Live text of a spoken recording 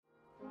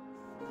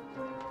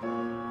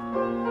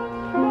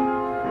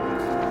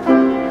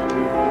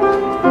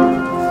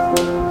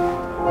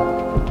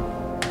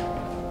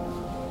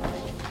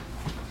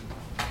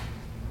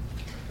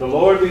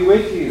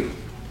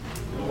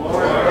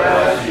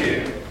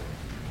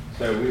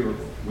So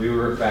we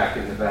were back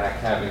in the back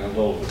having a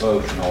little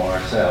devotional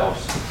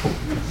ourselves.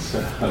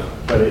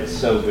 But it's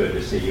so good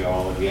to see you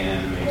all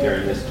again. I mean,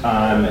 during this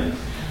time, and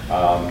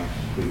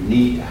we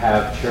need to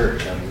have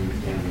church, and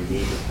we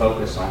need to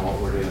focus on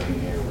what we're doing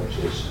here, which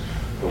is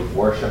the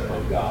worship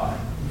of God.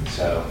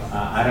 So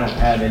I don't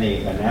have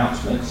any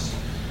announcements.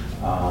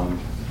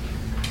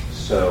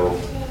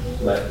 So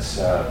let's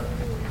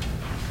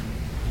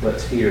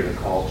hear the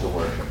call to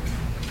worship.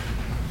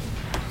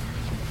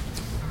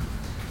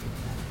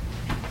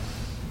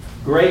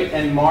 Great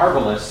and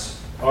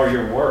marvelous are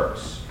your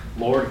works,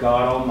 Lord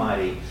God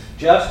Almighty.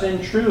 Just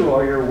and true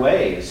are your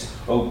ways,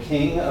 O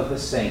King of the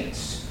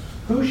saints.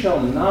 Who shall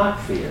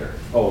not fear,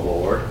 O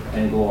Lord,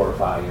 and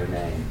glorify your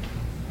name?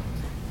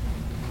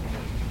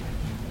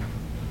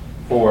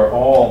 For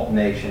all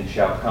nations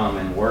shall come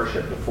and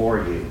worship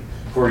before you,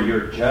 for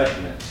your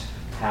judgments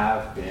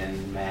have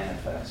been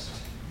manifest.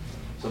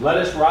 So let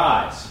us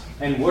rise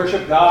and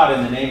worship God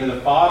in the name of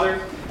the Father,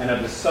 and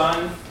of the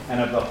Son,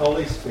 and of the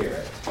Holy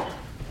Spirit.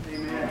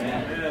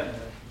 Amen.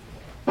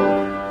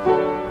 Amen.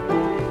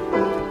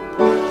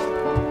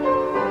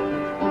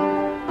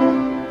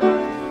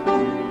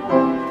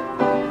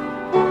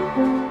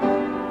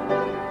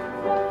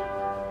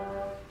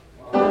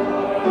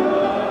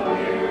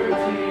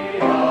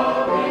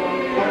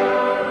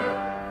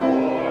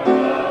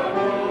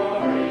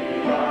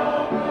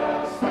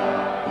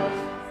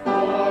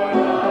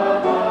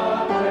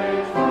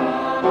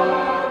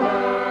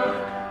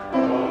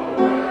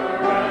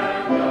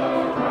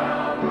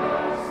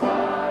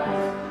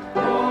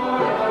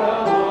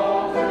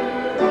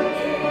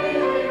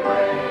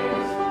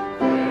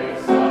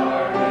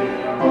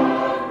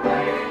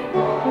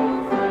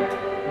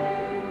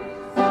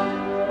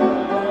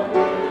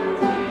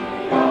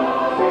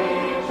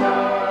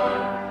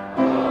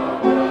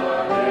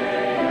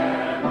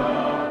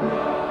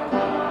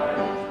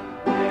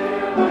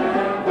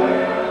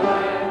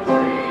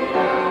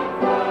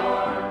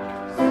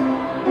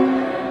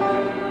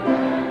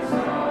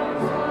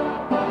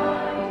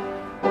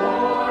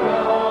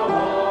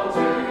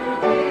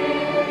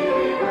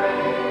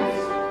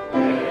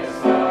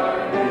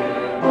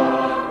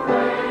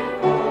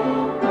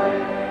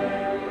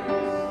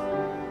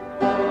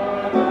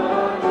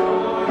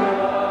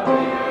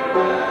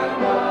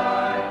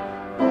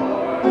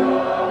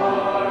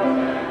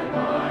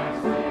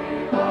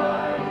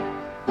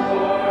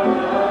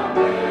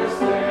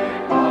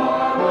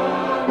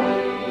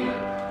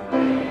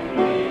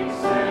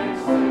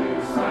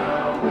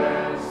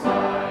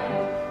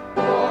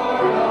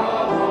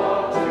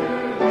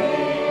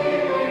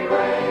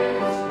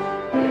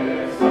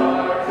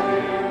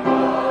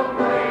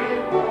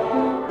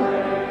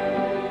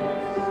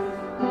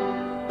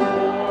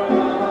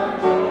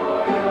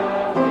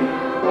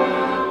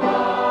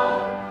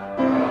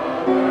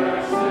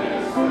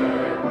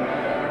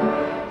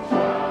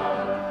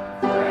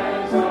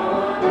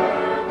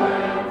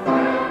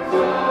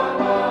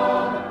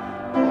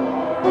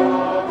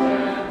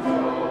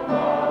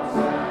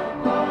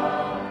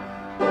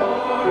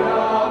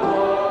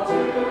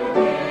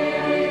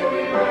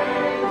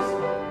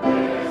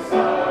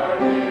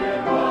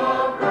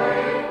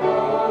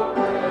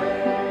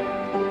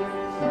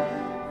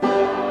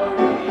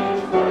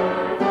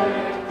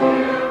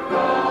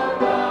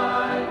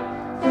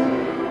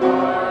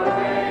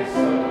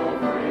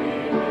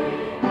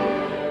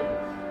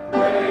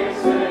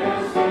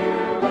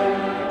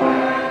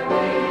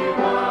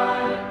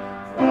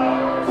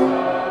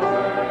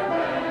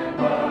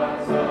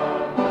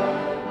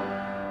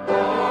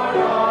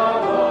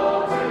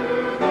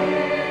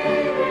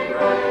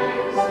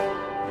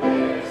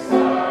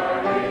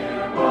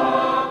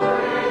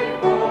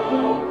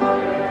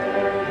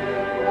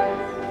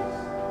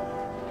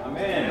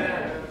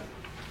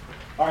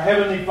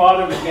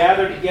 Father, we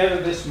gather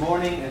together this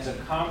morning as a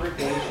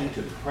congregation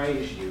to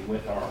praise you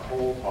with our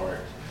whole heart.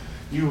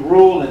 You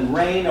rule and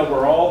reign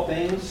over all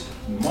things.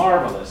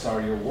 Marvelous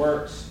are your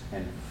works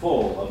and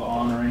full of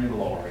honor and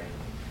glory.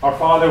 Our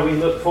Father, we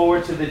look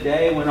forward to the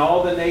day when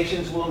all the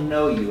nations will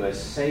know you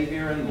as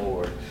Savior and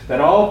Lord, that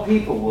all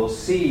people will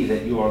see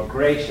that you are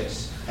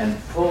gracious and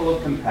full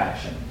of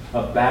compassion,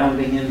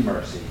 abounding in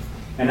mercy.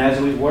 And as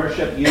we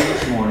worship you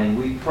this morning,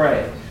 we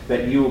pray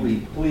that you will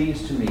be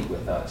pleased to meet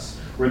with us.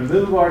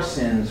 Remove our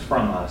sins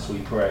from us, we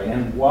pray,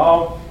 and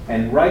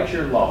write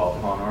your law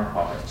upon our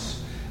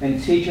hearts.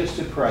 And teach us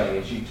to pray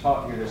as you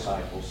taught your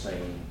disciples,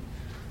 saying,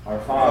 Our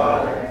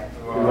Father,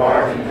 who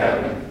art in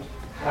heaven,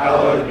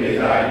 hallowed be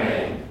thy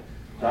name.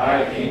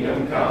 Thy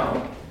kingdom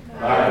come,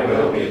 thy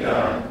will be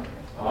done,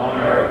 on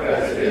earth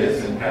as it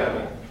is in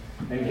heaven.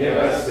 And give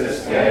us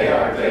this day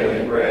our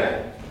daily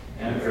bread,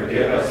 and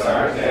forgive us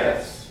our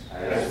debts,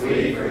 as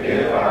we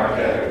forgive our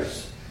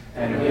debtors.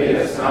 And lead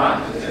us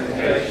not into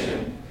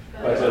temptation,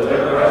 but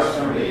deliver us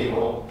from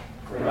evil.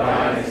 For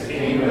thine is the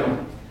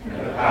kingdom, and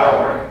the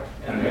power,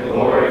 and the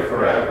glory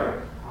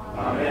forever.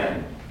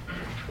 Amen.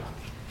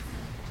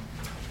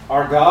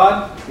 Our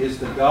God is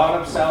the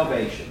God of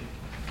salvation.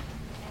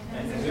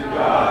 And to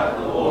God,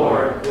 the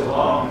Lord,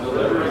 belong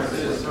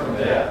deliverances from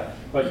death,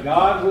 But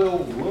God will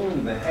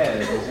wound the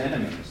head of his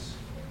enemies.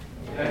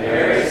 The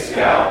hairy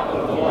scalp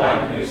of the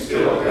one who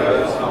still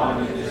goes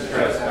on in his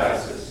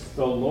trespasses.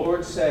 The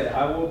Lord said,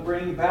 I will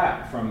bring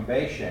back from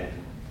Bashan.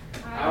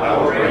 I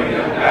will bring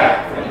them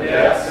back from the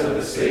depths of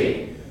the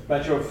sea.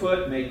 But your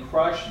foot may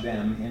crush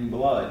them in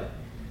blood.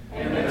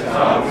 And the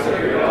tongues of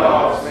your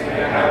dogs may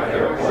have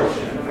their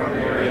portion from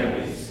your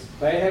enemies.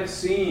 They have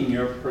seen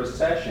your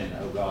procession,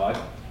 O God.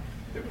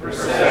 The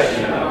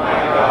procession of my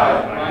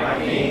God,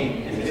 my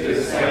King, into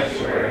the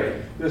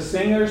sanctuary. The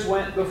singers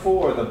went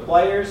before, the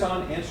players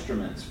on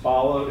instruments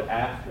followed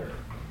after.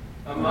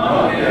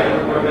 Among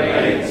them were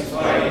maidens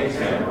playing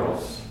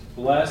timbrels.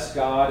 Bless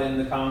God in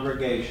the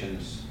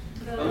congregations.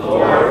 The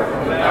Lord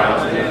from the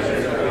mountain of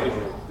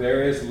Israel.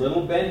 There is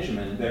little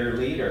Benjamin, their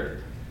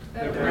leader.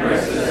 The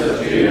princes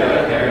of Judah,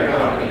 their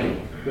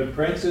company. The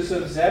princes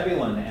of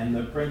Zebulun and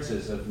the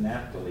princes of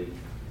Naphtali.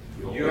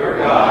 Your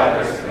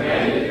God has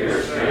commanded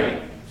your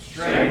strength.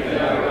 Strengthen,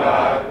 O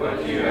God,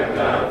 what you have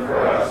done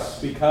for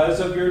us. Because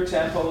of your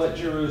temple at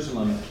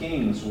Jerusalem,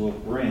 kings will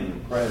bring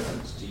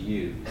presents to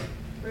you.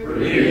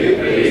 Rebuke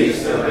the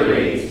beasts of the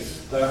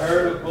reeds. The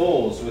herd of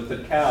bulls with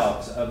the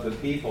calves of the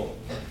people.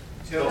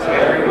 Till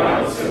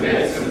everyone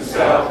submits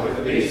himself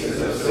with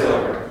pieces of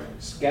silver.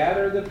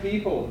 Scatter the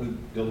people who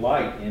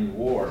delight in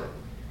war.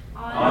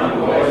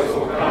 Envoys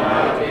will come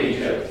out of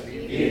Egypt.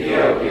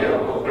 Ethiopia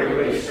will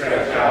quickly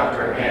stretch out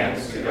her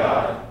hands to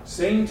God.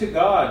 Sing to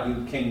God,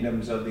 you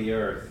kingdoms of the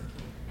earth.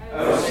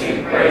 Oh,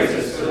 sing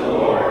praises to the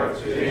Lord,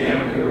 to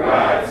him who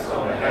rides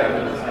on the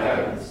heavens of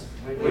heavens,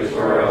 which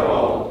were of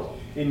old.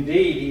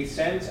 Indeed, he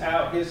sends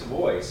out his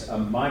voice, a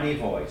mighty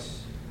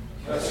voice.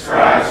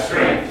 Ascribe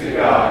strength to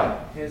God.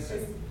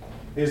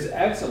 His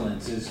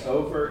excellence is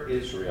over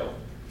Israel.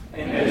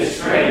 And his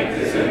strength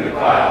is in the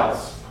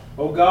clouds.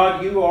 O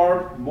God, you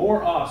are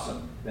more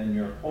awesome than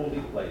your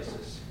holy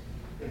places.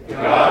 The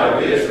God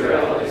of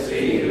Israel is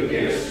he who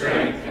gives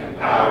strength and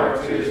power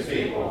to his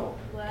people.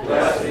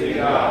 Blessed be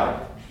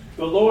God.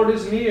 The Lord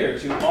is near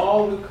to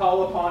all who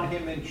call upon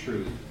him in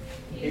truth.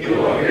 He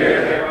will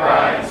hear their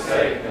cry and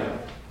save them.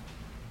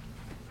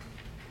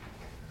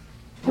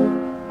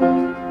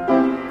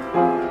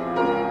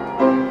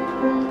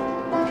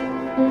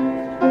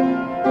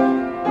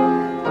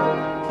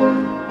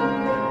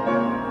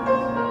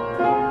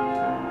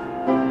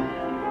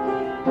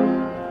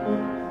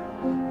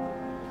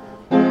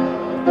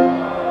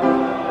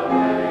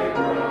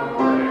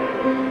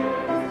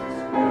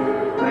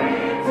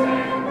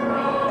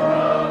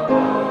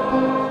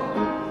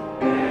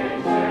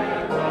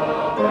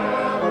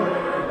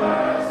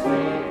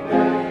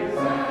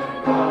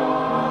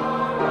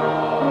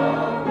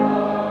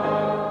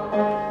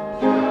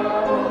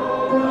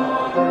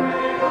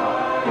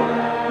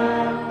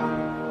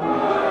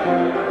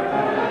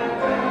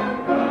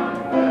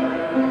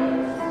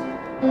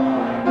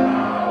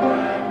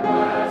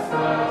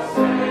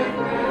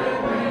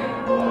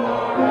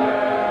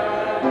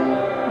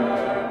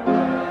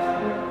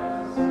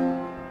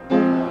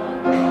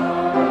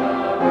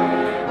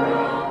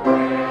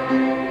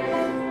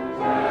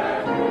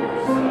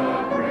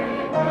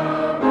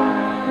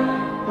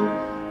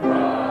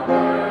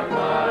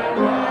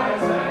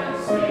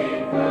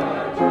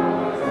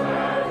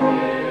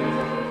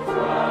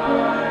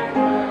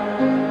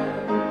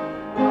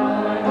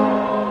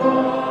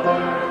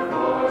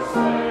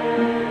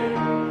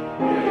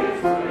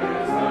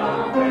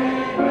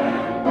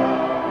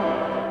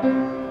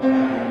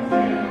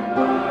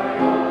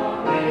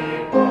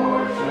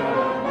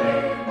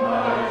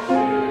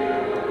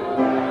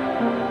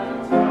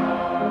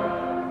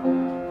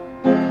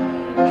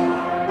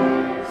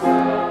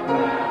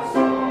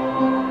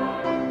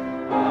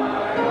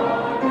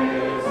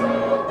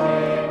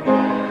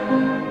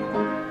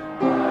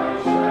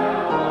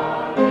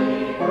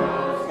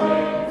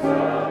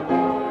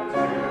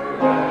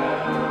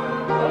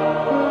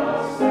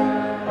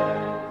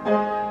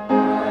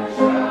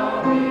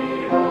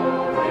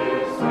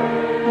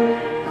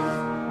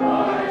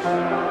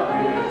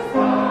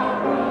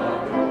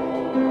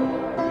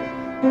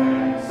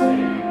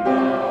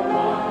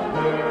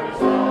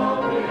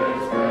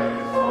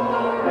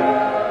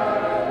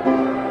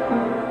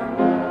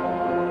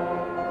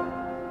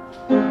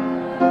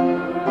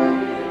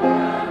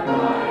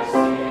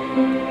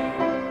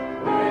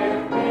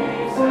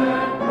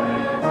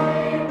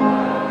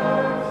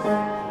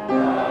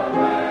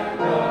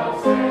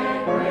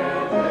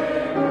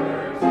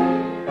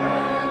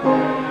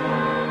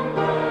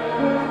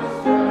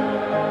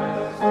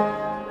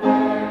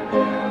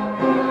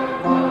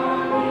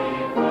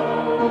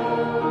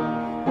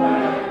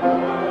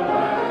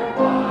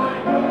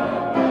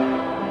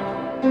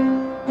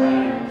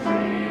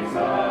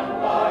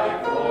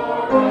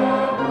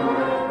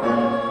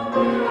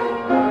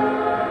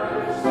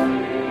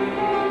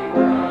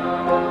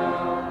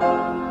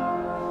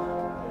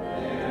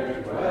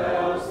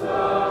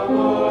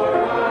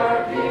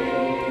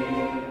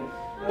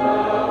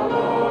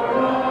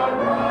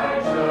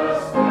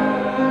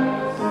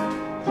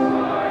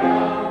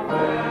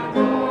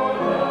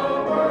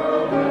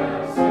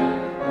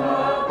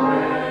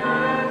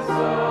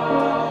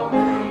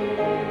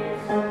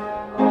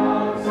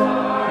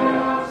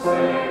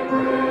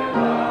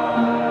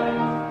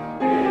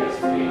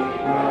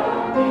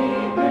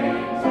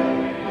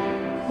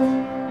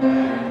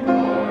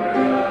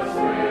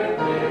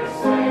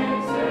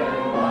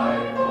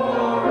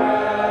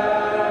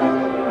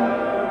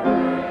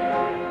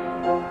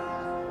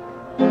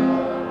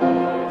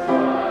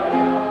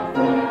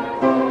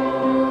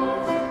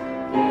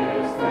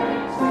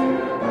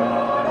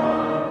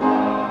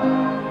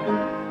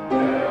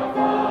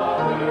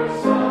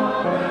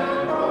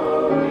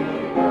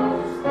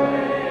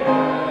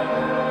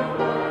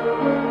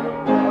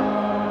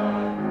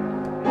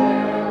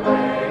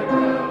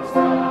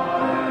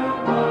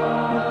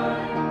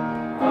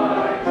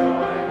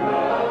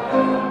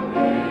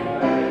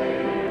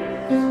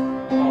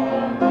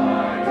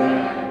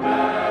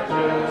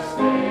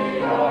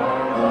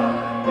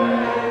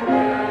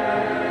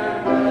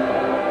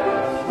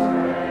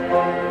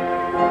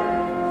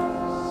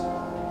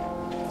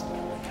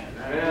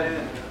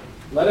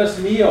 Let us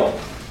kneel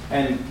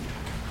and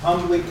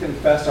humbly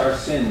confess our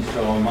sins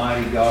to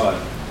Almighty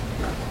God.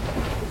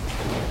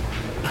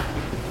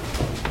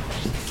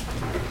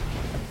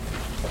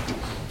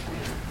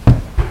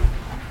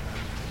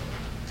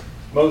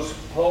 Most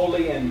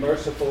holy and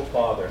merciful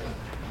Father,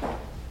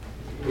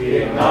 we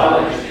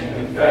acknowledge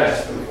and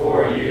confess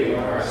before you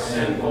our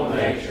sinful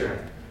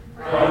nature,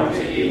 prone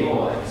to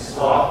evil and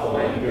slothful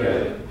in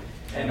good,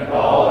 and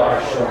all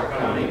our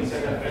shortcomings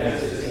and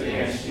offenses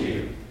against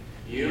you.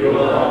 You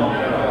alone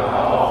know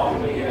how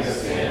often we have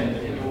sinned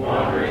in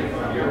wandering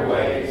from your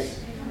ways,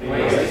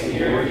 wasting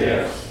your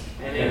gifts,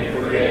 and in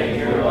forgetting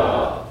your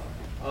love.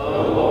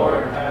 O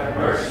Lord, have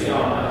mercy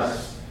on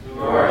us,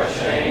 who are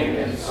ashamed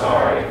and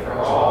sorry for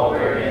all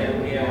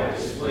wherein we have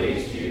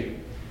displeased you.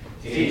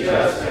 Teach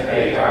us to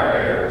hate our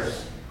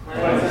errors,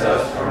 cleanse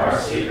us from our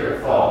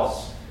secret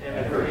faults,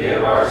 and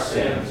forgive our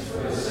sins for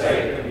the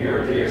sake of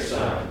your dear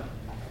Son.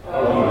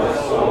 O most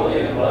holy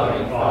and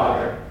loving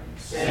Father,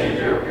 send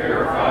your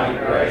purifying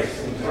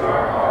grace into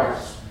our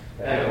hearts,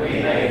 that we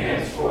may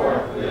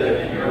henceforth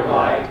live in your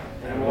light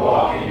and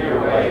walk in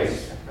your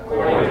ways,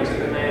 according to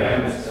the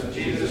commandments of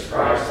Jesus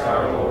Christ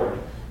our Lord.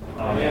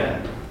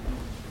 Amen.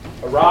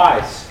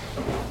 Arise.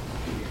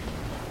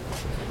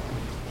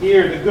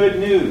 Hear the good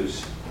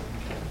news.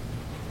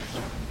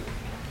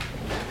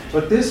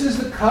 But this is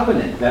the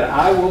covenant that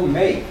I will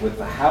make with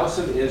the house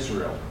of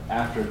Israel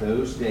after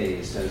those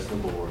days, says the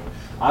Lord.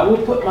 I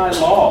will put my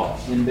law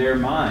in their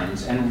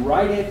minds and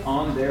write it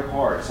on their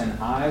hearts, and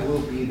I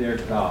will be their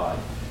God,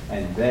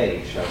 and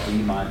they shall be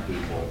my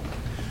people.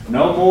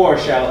 No more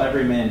shall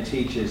every man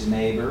teach his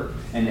neighbor,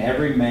 and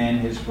every man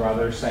his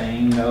brother,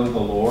 saying, Know the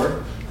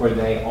Lord, for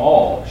they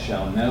all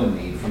shall know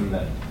me, from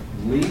the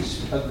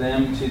least of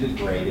them to the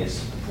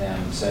greatest of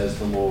them, says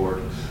the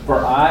Lord. For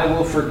I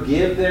will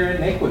forgive their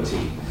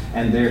iniquity,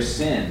 and their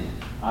sin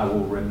I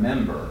will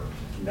remember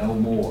no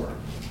more.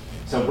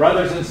 So,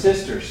 brothers and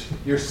sisters,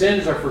 your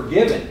sins are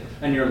forgiven,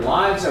 and your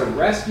lives are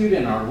rescued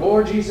in our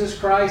Lord Jesus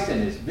Christ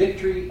and his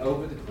victory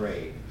over the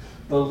grave.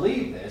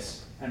 Believe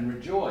this and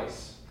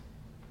rejoice.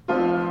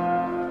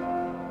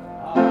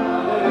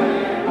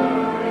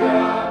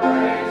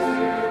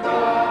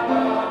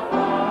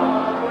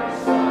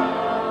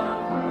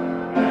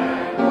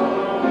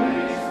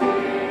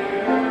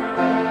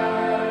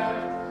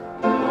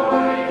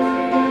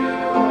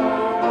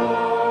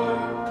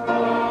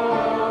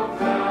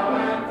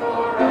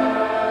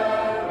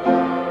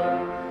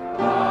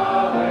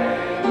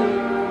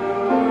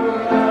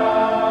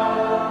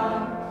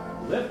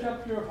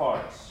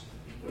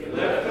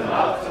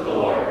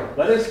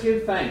 Let us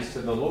give thanks to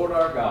the Lord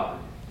our God.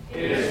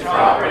 It is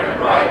proper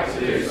and right to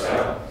do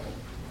so.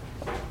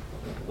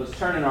 Let's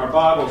turn in our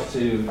Bibles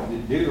to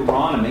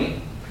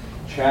Deuteronomy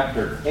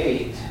chapter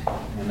 8,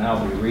 and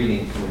I'll be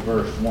reading from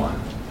verse 1.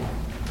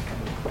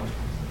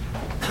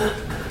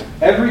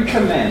 Every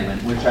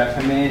commandment which I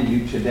command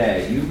you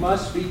today, you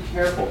must be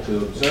careful to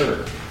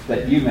observe,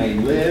 that you may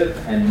live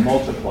and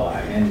multiply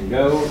and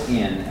go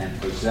in and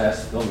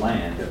possess the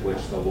land of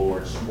which the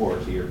Lord swore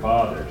to your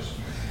fathers.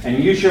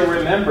 And you shall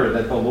remember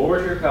that the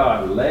Lord your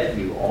God led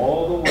you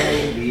all the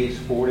way these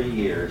 40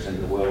 years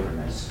in the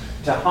wilderness,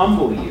 to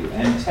humble you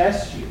and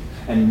test you,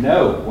 and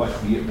know what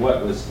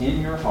was in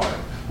your heart,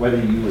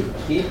 whether you would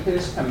keep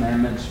his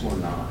commandments or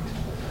not.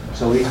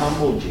 So he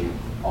humbled you,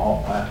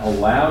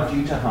 allowed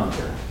you to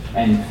hunger,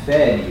 and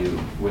fed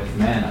you with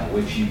manna,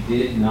 which you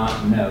did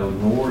not know,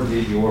 nor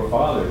did your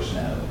fathers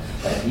know,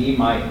 that he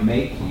might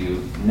make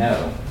you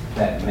know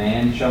that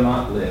man shall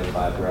not live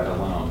by bread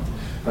alone,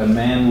 but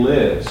man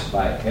lives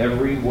by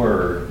every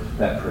word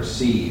that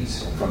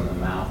proceeds from the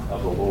mouth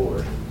of the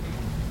Lord.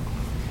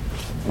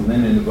 And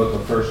then in the book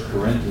of 1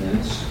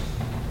 Corinthians,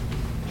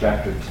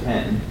 chapter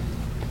 10,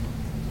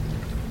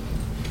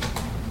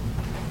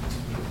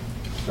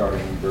 starting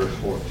in verse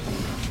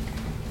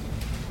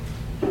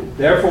 14.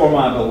 Therefore,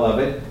 my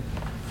beloved,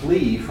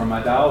 flee from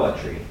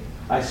idolatry.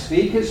 I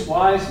speak as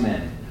wise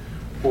men,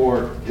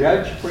 for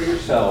judge for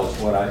yourselves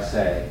what I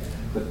say.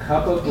 The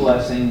cup of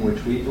blessing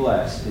which we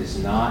bless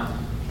is not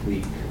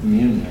the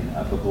communion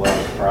of the blood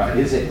of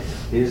Christ.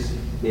 Is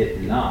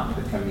it not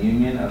the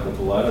communion of the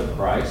blood of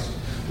Christ?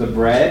 The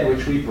bread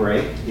which we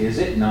break, is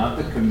it not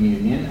the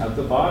communion of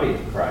the body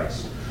of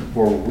Christ?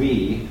 For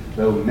we,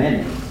 though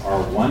many,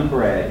 are one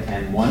bread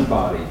and one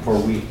body, for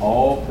we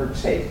all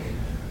partake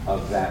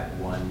of that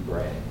one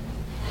bread.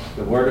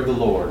 The word of the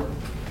Lord.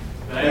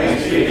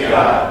 Thanks be to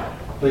God.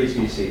 Please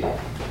be seated.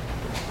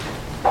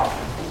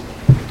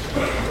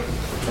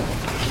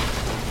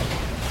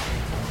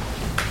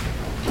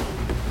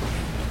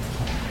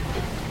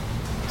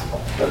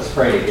 Let's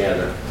pray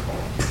together.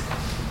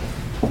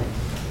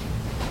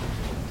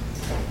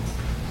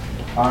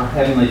 Our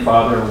Heavenly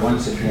Father,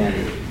 once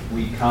again,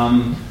 we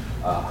come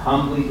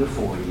humbly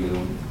before you,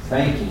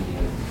 thanking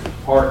you,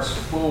 hearts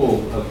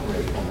full of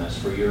gratefulness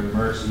for your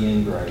mercy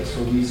and grace.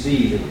 For we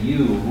see that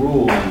you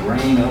rule and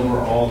reign over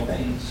all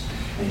things,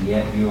 and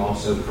yet you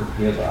also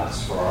forgive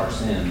us for our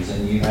sins,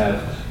 and you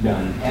have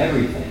done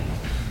everything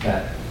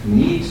that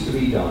needs to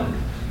be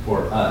done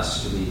for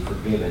us to be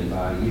forgiven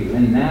by you.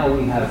 And now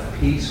we have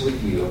peace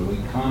with you, and we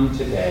come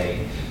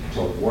today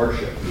to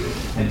worship you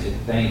and to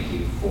thank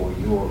you for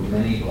your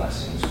many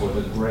blessings, for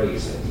the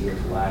grace that you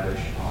have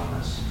lavished on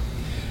us.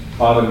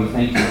 Father, we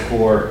thank you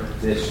for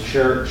this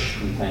church.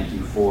 We thank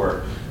you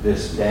for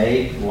this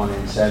day,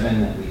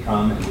 1-in-7, that we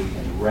come and we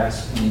can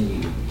rest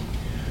in you.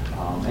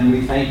 And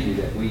we thank you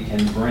that we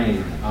can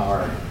bring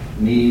our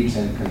needs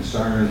and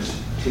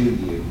concerns to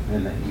you,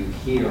 and that you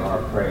hear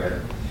our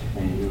prayer,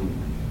 and you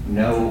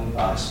know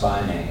us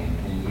by name,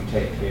 and you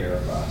take care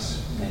of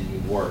us, and you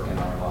work in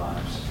our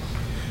lives.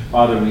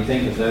 Father, we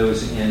think of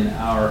those in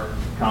our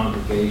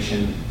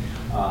congregation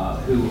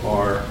who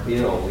are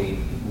ill. We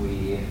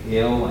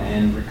ill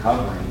and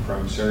recovering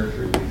from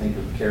surgery. We think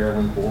of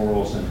Carolyn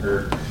Quarles and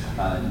her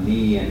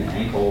knee and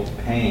ankle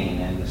pain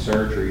and the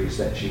surgeries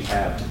that she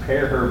had.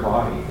 Prepare her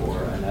body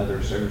for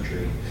another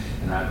surgery.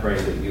 And I pray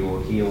that you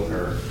will heal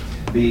her.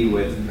 Be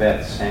with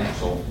Beth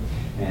Sansel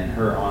and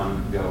her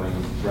ongoing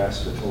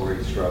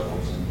respiratory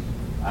struggles. And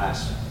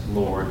ask,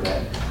 Lord,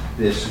 that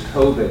this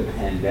COVID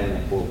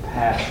pandemic will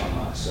pass from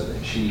us so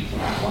that she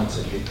can once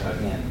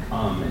again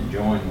come and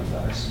join with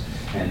us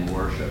and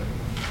worship.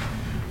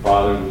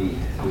 Father,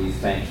 we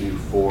thank you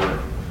for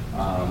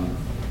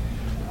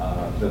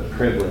the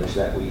privilege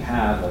that we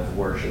have of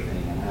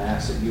worshiping, and I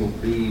ask that you'll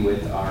be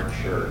with our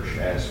church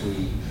as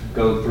we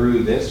go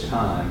through this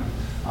time,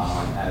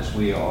 as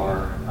we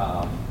are,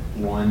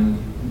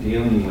 one,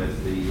 dealing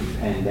with the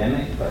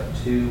pandemic, but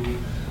two,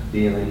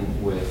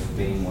 dealing with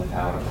being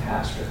without a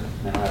pastor.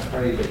 And I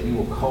pray that you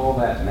will call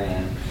that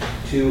man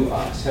to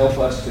us. Help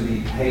us to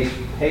be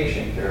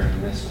patient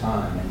during this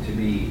time and to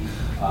be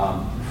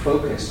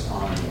focused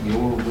on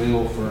your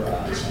will for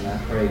us. And I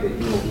pray that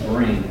you will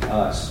bring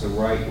us the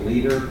right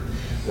leader,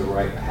 the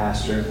right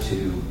pastor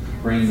to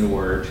bring the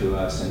word to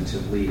us and to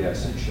lead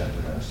us and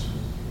shepherd us.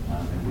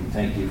 And we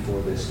thank you for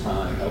this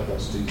time. Help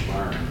us to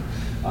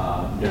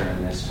learn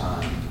during this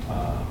time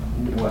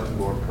what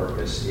your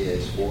purpose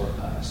is for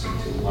us, and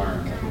to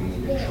learn that we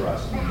need to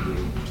trust in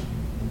you.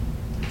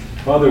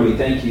 Father, we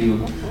thank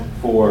you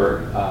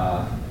for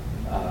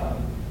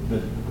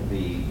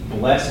the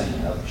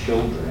blessing of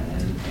children,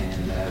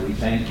 and we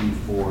thank you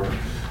for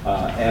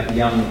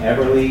young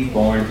Everly,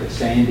 born to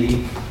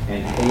Sandy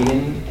and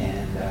Hayden,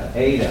 and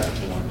Ada,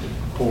 born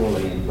to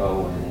Corley and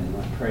Bowen. And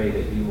I pray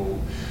that you will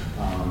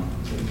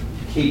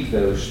keep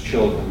those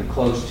children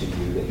close to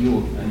you, that you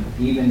will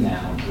even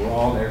now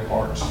draw their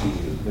hearts to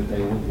you, that they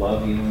will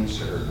love you and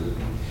serve you.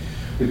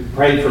 We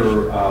pray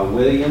for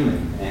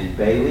William and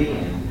Bailey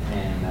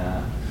and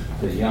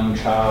the young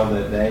child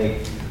that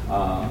they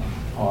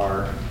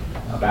are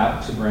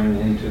about to bring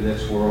into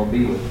this world.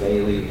 Be with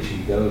Bailey as she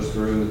goes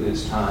through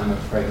this time of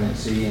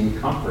pregnancy, and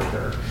comfort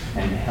her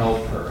and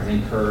help her and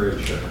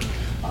encourage her.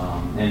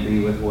 And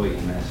be with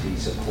William as he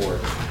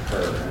supports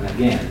her. And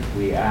again,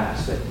 we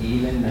ask that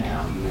even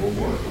now you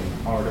will work in the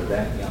heart of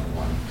that young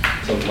one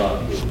to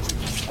love you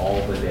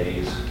all the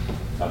days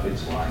of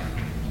its life.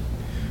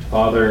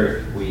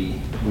 Father,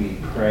 we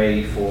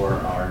pray for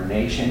our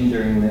nation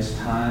during this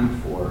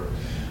time, for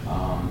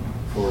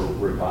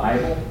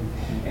revival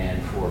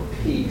and for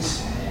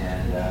peace.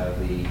 And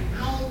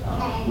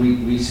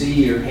we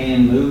see your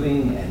hand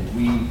moving, and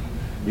we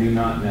do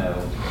not know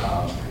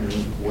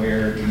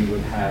where you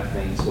would have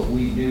things, but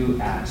we do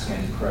ask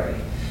and pray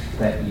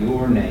that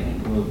your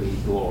name will be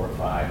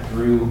glorified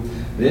through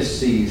this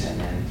season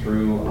and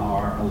through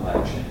our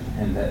election,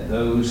 and that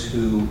those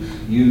who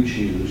you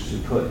choose to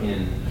put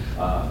in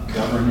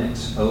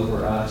governance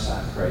over us,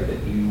 I pray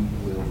that you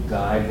will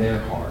guide their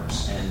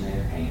hearts and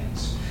their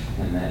hands,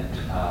 and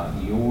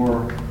that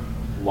your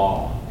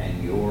law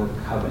and your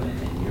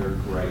covenant and your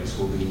grace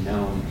will be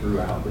known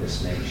throughout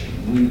this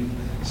nation. We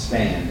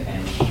stand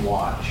and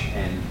watch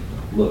and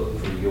look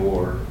for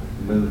your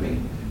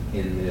moving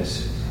in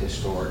this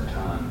historic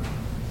time.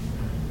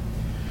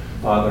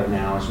 Father,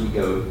 now as we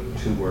go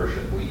to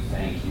worship, we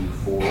thank you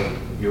for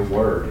your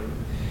word,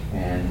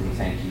 and we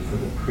thank you for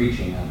the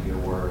preaching of your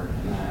word.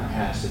 And I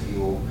ask that you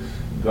will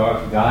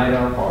guide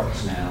our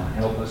hearts now and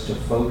help us to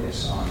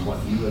focus on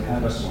what you would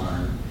have us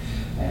learn.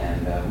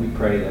 And we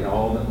pray that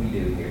all that we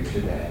do here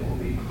today will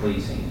be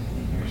pleasing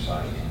in your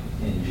sight.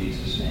 In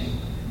Jesus' name,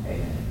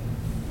 amen.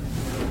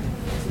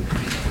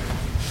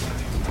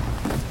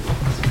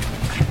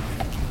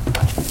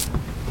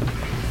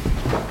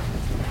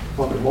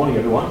 Well, good morning,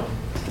 everyone.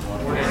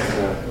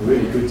 It's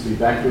really good to be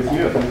back with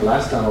you. I think the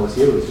last time I was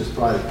here was just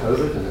prior to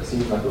COVID, and it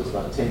seems like it was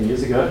about 10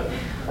 years ago.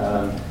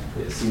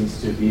 It seems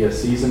to be a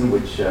season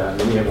which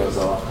many of us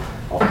are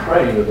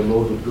praying that the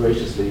Lord would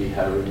graciously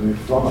remove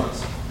from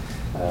us.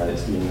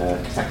 It's been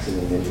taxing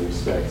in many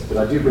respects. But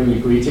I do bring you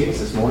greetings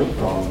this morning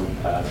from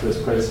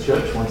First Praise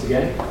Church once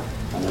again.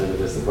 I know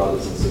that as the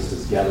brothers and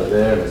sisters gather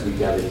there, and as we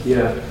gather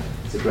here,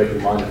 it's a great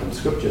reminder from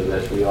Scripture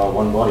that we are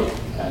one body.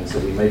 And so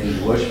we may be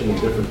worshiping in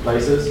different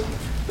places,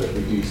 but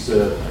we do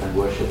serve and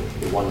worship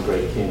the one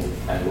great King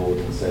and Lord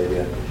and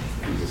Savior,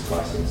 Jesus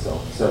Christ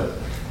himself. So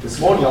this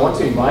morning I want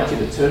to invite you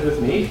to turn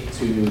with me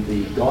to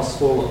the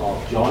Gospel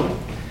of John,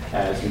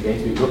 as we're going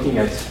to be looking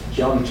at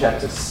John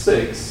chapter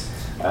 6,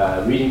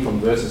 reading from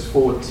verses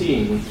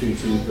 14 through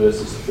to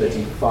verses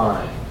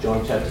 35.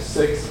 John chapter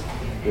 6,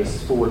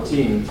 verses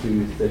 14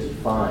 through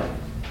 35.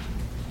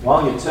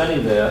 While you're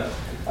turning there,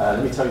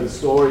 let me tell you the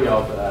story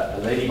of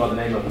a lady by the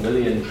name of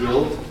Lillian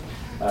Guild.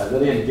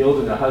 Lillian Guild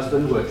and her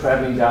husband were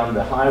traveling down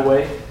the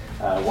highway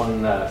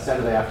one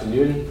Saturday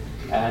afternoon,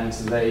 and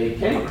they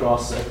came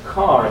across a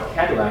car, a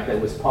Cadillac,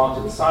 that was parked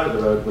at the side of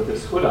the road with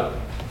its hood up.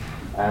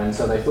 And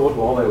so they thought,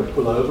 well, they would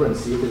pull over and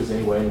see if there was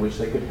any way in which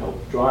they could help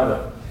the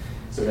driver.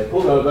 So they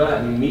pulled over,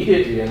 and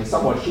immediately and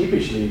somewhat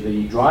sheepishly,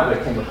 the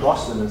driver came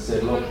across them and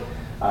said, look,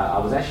 I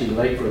was actually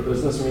late for a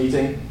business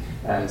meeting,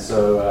 and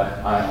so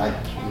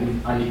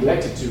I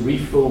neglected to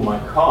refill my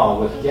car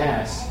with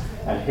gas,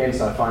 and hence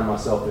I find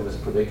myself in this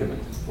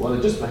predicament. Well,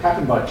 it just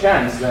happened by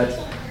chance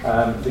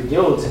that the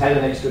Guilds had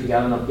an extra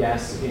gallon of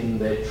gas in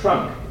their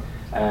trunk,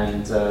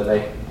 and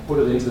they put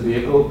it into the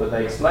vehicle, but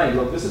they explained,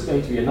 look, this is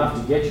going to be enough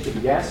to get you to the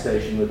gas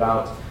station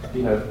without,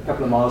 a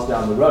couple of miles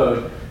down the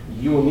road.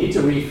 You will need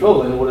to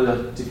refill in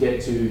order to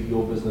get to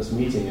your business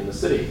meeting in the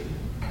city.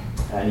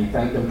 And he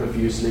thanked them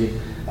profusely,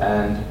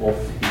 and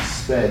off he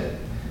sped.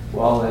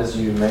 Well, as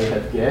you may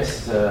have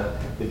guessed, the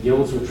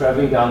Guilds were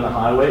traveling down the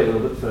highway a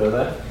little bit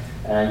further,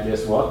 and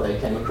guess what? They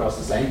came across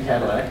the same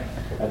Cadillac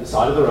at the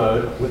side of the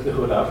road with the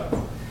hood up.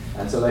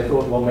 And so they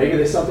thought, well, maybe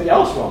there's something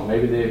else wrong.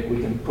 Maybe we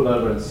can pull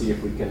over and see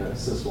if we can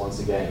assist once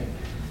again.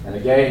 And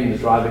again, the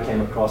driver came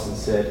across and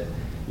said,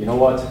 you know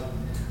what?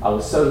 I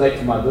was so late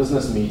for my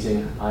business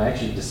meeting, I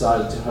actually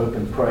decided to hope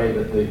and pray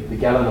that the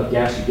gallon of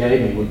gas you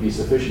gave me would be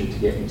sufficient to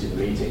get me to the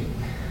meeting.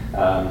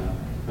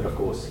 But of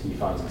course, he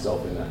finds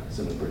himself in a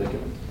similar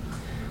predicament.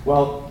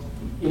 Well,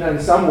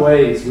 in some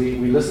ways, we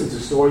listen to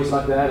stories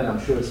like that, and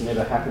I'm sure it's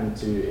never happened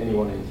to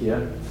anyone in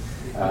here.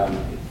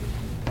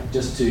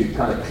 Just to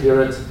kind of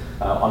clear it,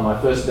 on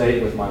my first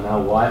date with my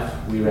now wife,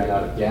 we ran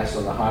out of gas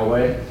on the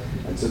highway,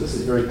 and so this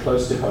is very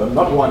close to home.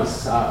 Not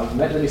once,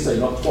 let me say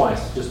not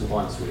twice, just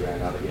once we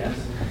ran out of gas.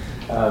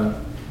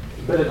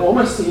 But it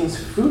almost seems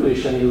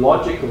foolish and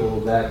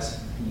illogical that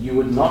you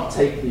would not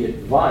take the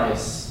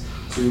advice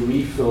to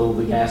refill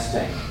the gas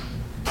tank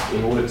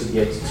in order to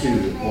get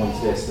to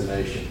one's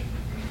destination.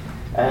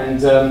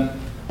 And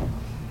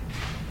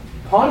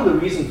part of the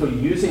reason for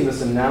using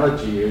this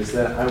analogy is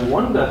that I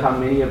wonder how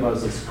many of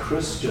us as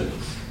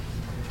Christians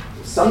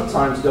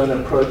sometimes don't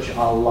approach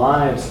our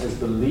lives as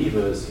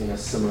believers in a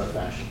similar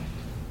fashion.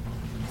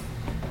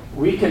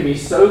 We can be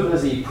so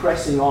busy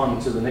pressing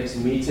on to the next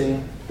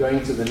meeting,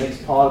 going to the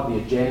next part of the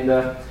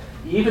agenda,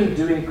 even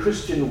doing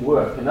Christian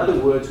work. In other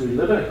words, we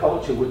live in a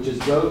culture which is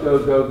go, go,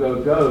 go,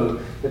 go,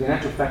 go, but in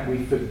actual fact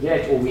we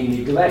forget or we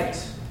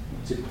neglect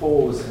to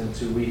pause and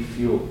to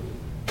refuel.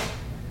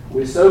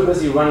 We're so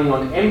busy running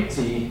on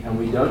empty and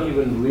we don't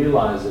even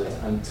realize it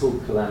until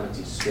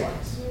calamity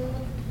strikes.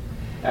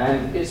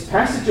 And it's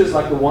passages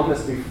like the one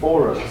that's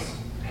before us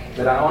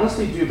that I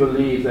honestly do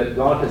believe that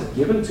God has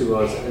given to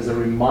us as a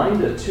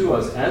reminder to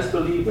us as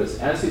believers,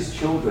 as His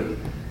children,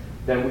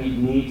 that we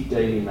need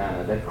daily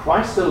manna, that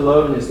Christ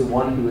alone is the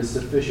one who is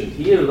sufficient.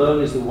 He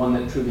alone is the one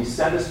that truly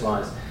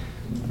satisfies.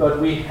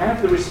 But we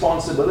have the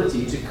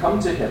responsibility to come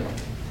to Him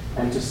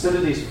and to sit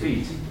at His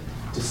feet,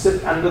 to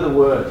sit under the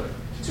Word,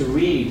 to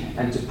read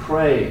and to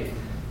pray,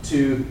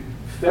 to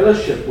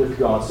fellowship with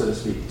God, so to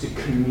speak, to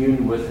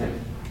commune with Him,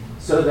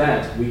 so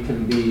that we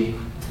can be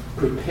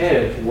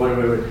prepared for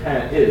whatever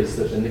it is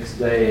that the next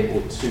day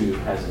or two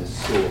has in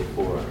store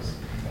for us.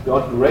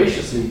 God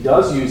graciously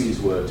does use His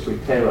Word to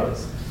prepare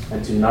us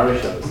and to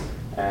nourish us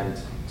and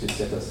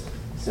to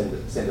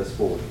send us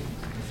forward.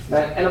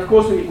 And of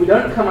course, we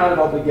don't come out of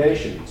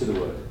obligation to the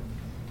Word.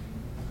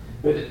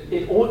 But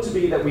it ought to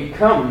be that we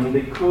come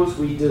because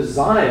we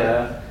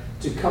desire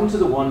to come to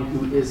the one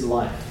who is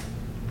life,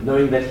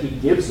 knowing that He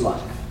gives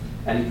life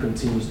and He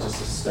continues to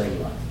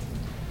sustain life.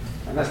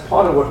 And that's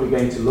part of what we're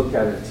going to look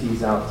at and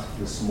tease out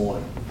this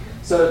morning.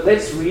 So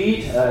let's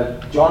read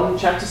John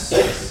chapter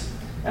 6,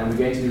 and we're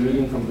going to be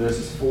reading from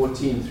verses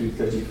 14 through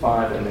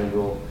 35, and then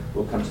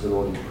we'll come to the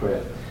Lord in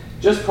prayer.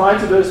 Just prior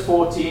to verse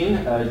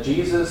 14,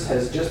 Jesus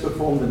has just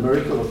performed the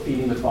miracle of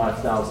feeding the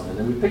 5,000. And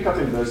then we pick up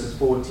in verses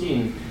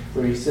 14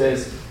 where He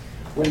says,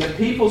 when the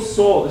people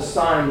saw the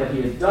sign that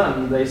He had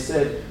done, they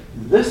said,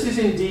 this is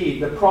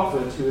indeed the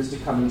prophet who is to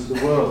come into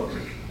the world.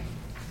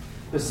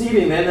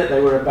 Perceiving then that they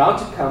were about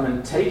to come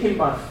and take Him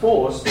by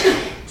force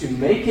to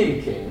make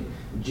Him king,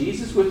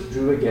 Jesus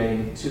withdrew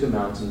again to the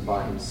mountain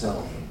by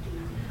Himself.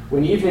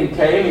 When evening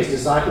came, His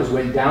disciples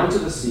went down to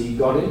the sea,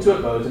 got into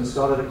a boat, and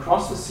started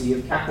across the sea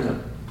of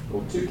Capernaum,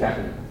 or to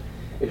Capernaum.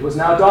 It was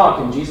now dark,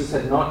 and Jesus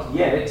had not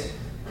yet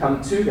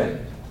come to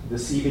them. The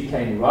sea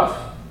became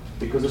rough,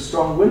 because a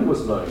strong wind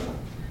was blowing.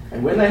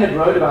 And when they had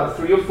rowed about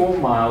 3 or 4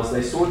 miles,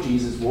 they saw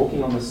Jesus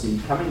walking on the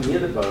sea, coming near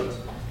the boat,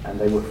 and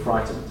they were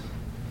frightened.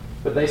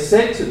 But he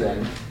said to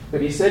them,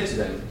 it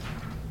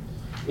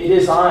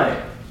is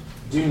I,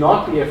 do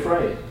not be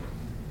afraid.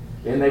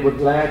 Then they were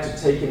glad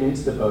to take Him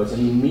into the boat, and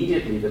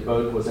immediately the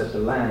boat was at the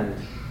land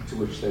to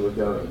which they were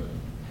going.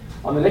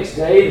 On the next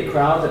day, the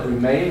crowd that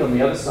remained on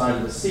the other side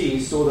of the sea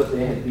saw that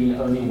there had been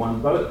only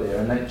one boat there,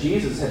 and that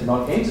Jesus had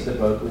not entered the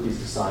boat with his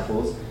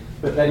disciples,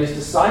 but that his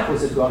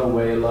disciples had gone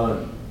away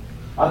alone.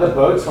 Other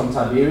boats from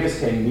Tiberias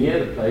came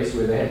near the place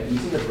where they had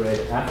eaten the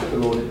bread after the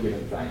Lord had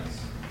given thanks.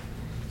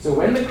 So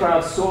when the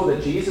crowd saw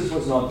that Jesus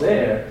was not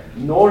there,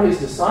 nor his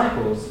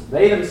disciples,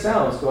 they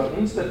themselves got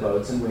into the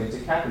boats and went to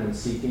Capernaum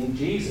seeking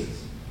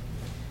Jesus.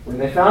 When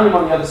they found him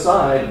on the other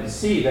side of the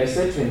sea, they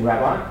said to him,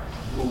 "Rabbi,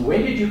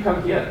 when did you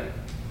come here?"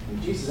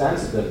 And Jesus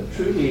answered them,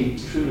 "Truly,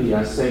 truly,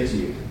 I say to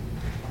you,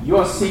 you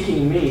are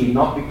seeking me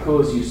not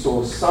because you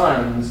saw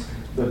signs,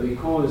 but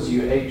because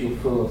you ate your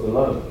fill of the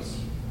loaves.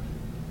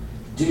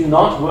 Do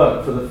not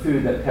work for the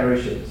food that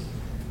perishes,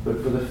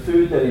 but for the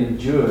food that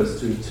endures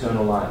to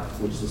eternal life,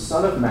 which the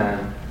Son of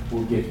Man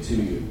will give to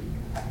you.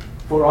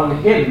 For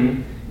on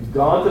him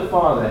God the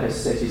Father has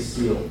set his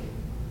seal."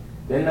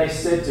 Then they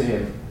said to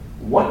him,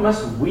 "What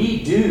must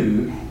we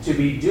do to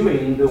be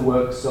doing the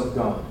works of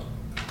God?"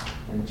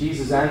 And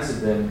Jesus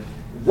answered them,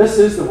 "This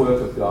is the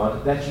work of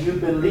God, that you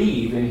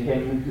believe in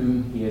him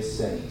whom he has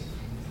sent."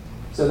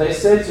 So they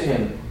said to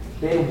him,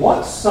 "Then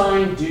what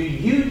sign do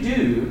you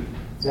do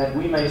that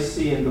we may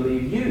see and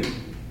believe you?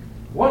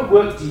 What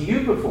work do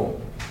you perform?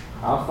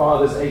 Our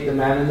fathers ate the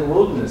manna in the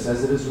wilderness,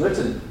 as it is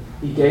written,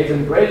 he gave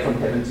them bread from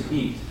heaven to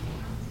eat."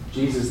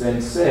 Jesus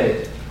then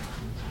said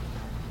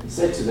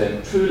to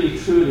them, "Truly,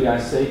 truly, I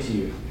say to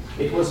you,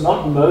 it was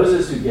not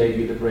Moses who gave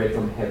you the bread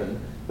from heaven,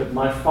 but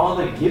my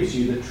Father gives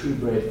you the true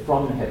bread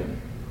from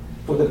heaven.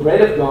 For the bread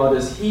of God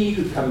is he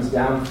who comes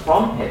down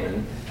from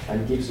heaven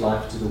and gives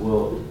life to the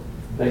world."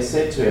 They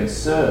said to him,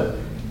 "Sir,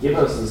 give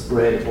us this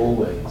bread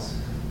always."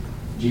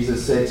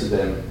 Jesus said to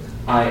them,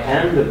 "I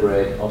am the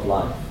bread of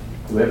life.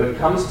 Whoever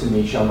comes to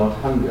me shall not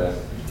hunger,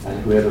 and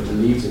whoever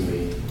believes in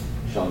me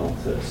shall not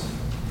thirst."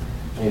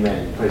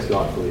 Amen. Praise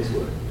God for his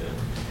word.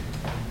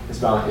 Let's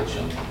bow our heads,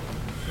 shall we?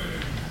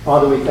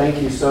 Father, we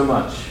thank you so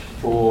much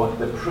for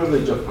the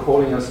privilege of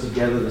calling us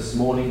together this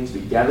morning to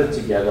be gathered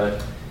together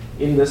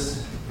in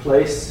this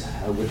place,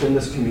 within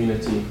this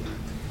community,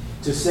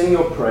 to sing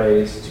your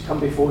praise, to come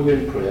before you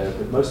in prayer,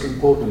 but most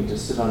importantly to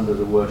sit under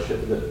the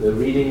worship, the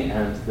reading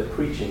and the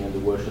preaching and the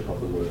worship of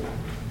the word.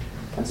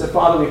 And so,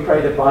 Father, we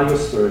pray that by your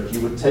Spirit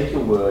you would take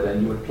your word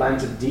and you would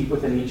plant it deep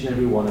within each and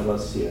every one of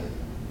us here.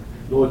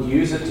 Lord,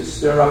 use it to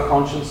stir our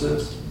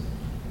consciences,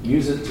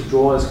 use it to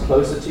draw us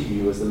closer to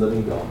you as the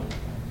living God.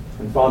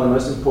 And Father,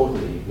 most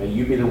importantly, may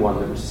you be the one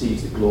that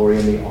receives the glory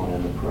and the honor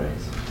and the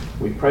praise.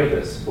 We pray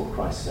this for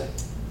Christ's sake.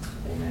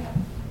 Amen.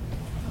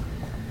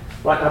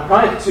 Right, now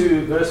prior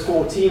to verse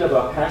 14 of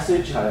our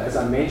passage, as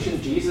I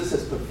mentioned, Jesus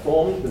has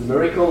performed the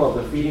miracle of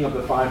the feeding of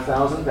the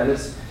 5,000, and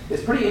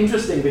it's pretty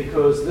interesting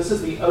because this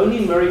is the only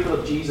miracle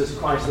of Jesus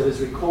Christ that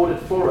is recorded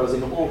for us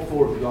in all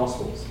four of the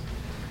Gospels.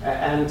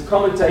 And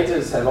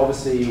commentators have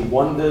obviously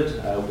wondered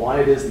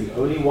why it is the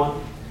only one,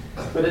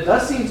 but it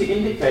does seem to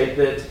indicate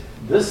that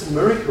this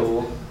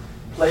miracle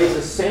plays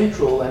a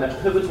central and a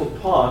pivotal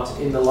part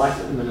in the life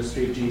and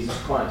ministry of Jesus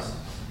Christ.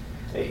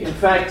 In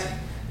fact,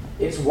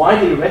 it's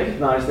widely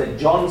recognized that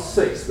John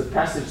 6, the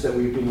passage that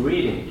we've been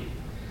reading,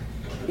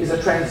 is a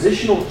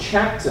transitional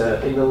chapter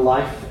in the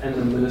life and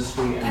the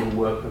ministry and the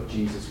work of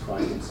Jesus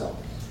Christ himself.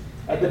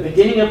 At the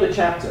beginning of the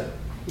chapter,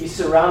 he's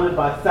surrounded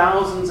by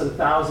thousands and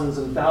thousands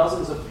and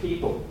thousands of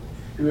people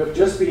who have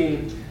just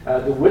been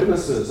the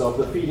witnesses of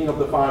the feeding of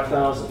the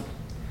 5,000.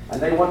 And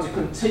they want to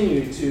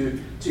continue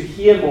to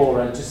hear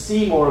more and to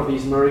see more of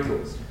these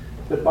miracles.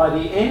 But by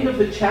the end of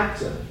the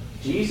chapter,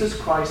 Jesus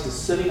Christ is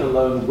sitting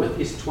alone with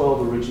his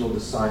 12 original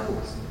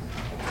disciples.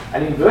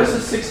 And in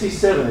verses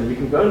 67, and you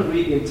can go and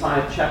read the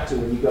entire chapter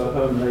when you go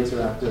home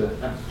later after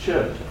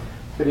church,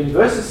 but in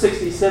verses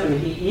 67,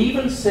 he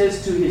even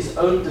says to his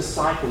own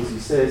disciples, he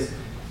says,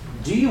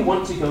 "Do you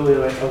want to go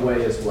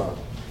away as well?"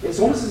 It's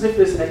almost as if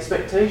there's an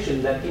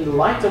expectation that in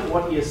light of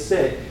what he has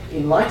said,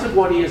 in light of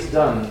what he has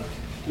done,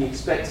 he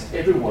expects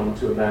everyone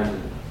to abandon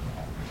him.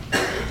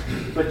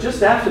 But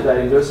just after that,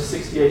 in verses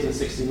 68 and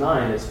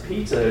 69, it's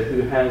Peter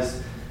who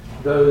has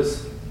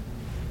those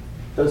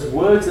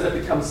words that have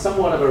become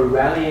somewhat of a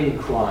rallying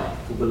cry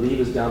for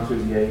believers down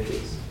through the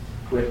ages,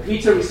 where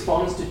Peter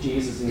responds to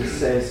Jesus and he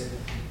says,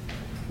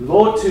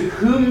 "Lord, to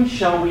whom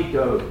shall we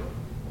go?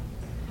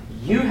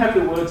 You have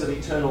the words of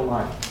eternal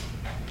life,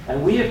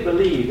 and we have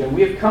believed, and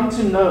we have come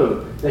to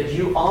know that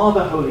you are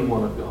the Holy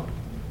One of God."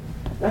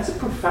 That's a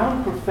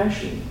profound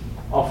profession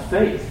of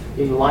faith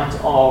in light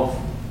of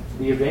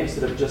the events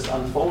that have just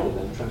unfolded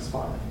and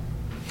transpired.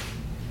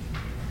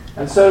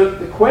 And so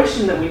the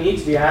question that we need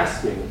to be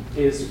asking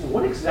is,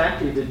 what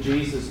exactly did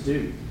Jesus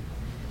do?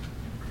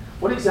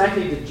 What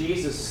exactly did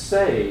Jesus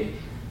say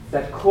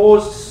that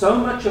caused so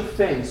much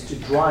offense to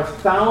drive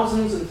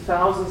thousands and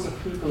thousands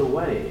of people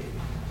away,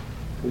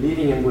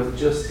 leaving him with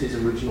just his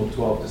original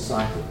 12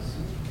 disciples?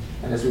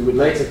 And as we would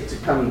later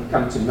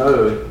come to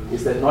know,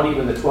 is that not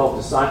even the 12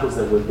 disciples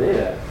that were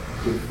there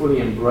would fully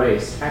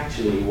embrace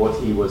actually what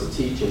he was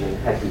teaching and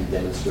had been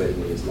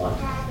demonstrating in his life,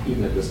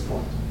 even at this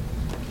point.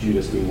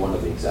 Judas being one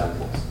of the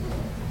examples.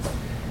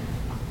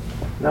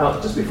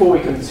 Now, just before we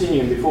continue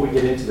and before we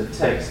get into the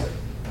text,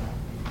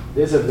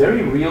 there's a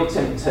very real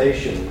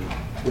temptation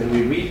when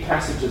we read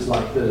passages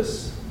like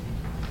this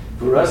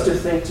for us to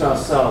think to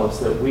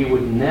ourselves that we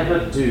would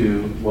never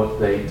do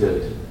what they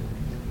did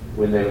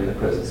when they were in the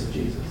presence of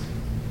Jesus.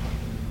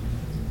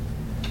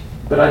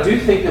 But I do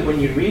think that when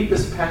you read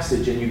this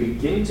passage and you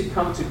begin to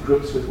come to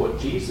grips with what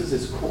Jesus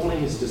is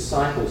calling his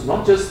disciples,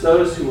 not just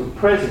those who were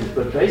present,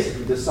 but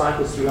basically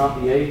disciples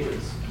throughout the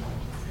ages,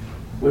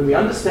 when we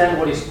understand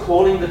what he's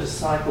calling the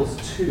disciples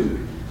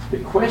to, the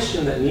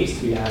question that needs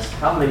to be asked,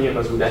 how many of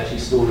us would actually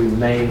still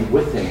remain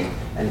with him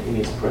and in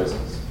his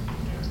presence?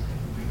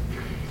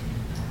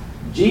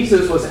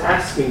 Jesus was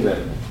asking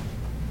them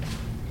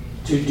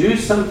to do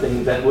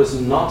something that was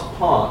not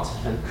part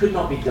and could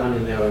not be done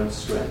in their own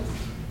strength.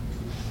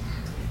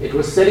 It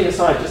was setting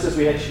aside, just as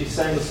we actually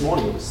sang this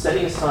morning, it was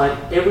setting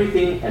aside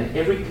everything and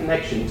every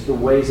connection to the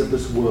ways of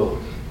this world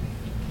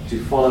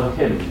to follow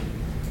him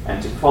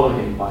and to follow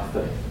him by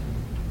faith.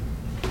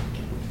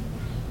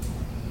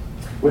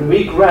 When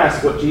we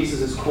grasp what Jesus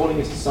is calling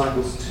his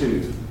disciples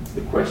to,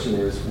 the question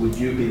is, would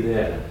you be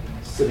there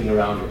sitting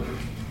around him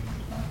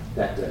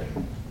that day?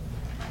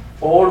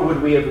 Or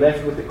would we have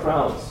left with the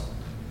crowds,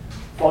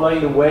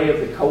 following the way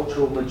of the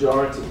cultural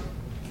majority,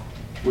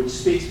 which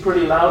speaks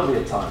pretty loudly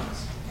at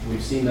times?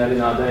 We've seen that in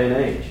our day and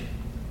age.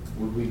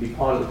 Would we be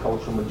part of the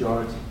cultural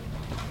majority?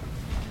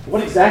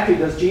 What exactly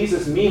does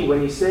Jesus mean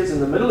when he says in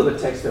the middle of the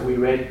text that we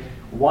read,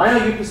 why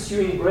are you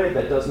pursuing bread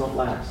that does not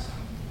last?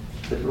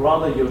 But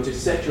rather you're to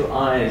set your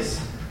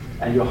eyes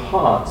and your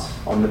heart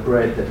on the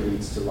bread that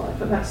leads to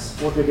life. And that's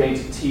what we're going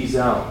to tease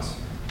out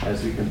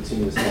as we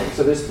continue this morning.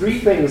 So there's three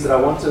things that I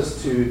want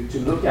us to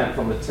look at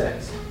from the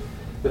text.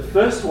 The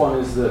first one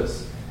is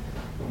this.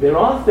 There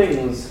are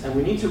things, and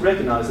we need to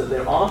recognize that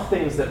there are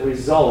things that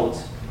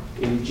result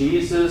in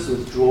Jesus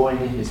withdrawing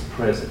his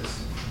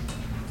presence.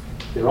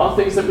 There are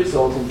things that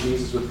result in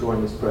Jesus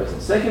withdrawing his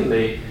presence.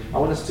 Secondly, I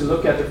want us to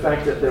look at the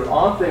fact that there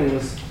are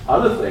things,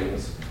 other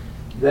things,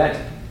 that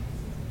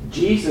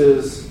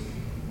Jesus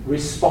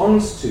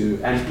responds to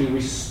and he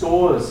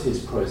restores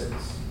his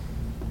presence.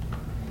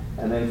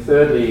 And then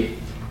thirdly,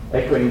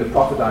 echoing the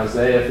prophet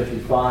Isaiah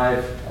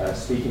 55,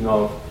 speaking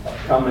of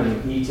come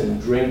and eat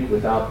and drink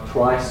without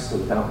price or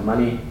without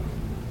money,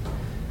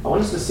 I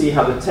want us to see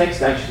how the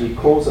text actually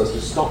calls us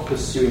to stop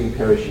pursuing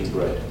perishing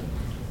bread.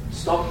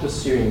 Stop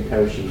pursuing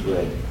perishing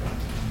bread,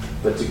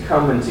 but to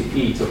come and to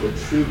eat of the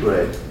true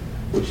bread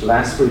which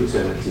lasts for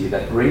eternity,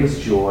 that brings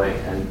joy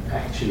and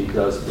actually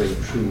does bring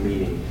true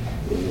meaning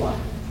in life.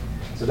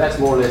 So that's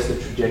more or less the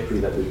trajectory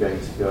that we're going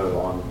to go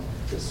on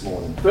this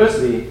morning.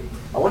 Firstly,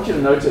 I want you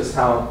to notice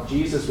how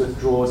Jesus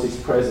withdraws his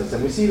presence.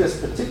 And we see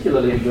this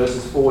particularly in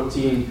verses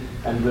 14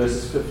 and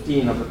verses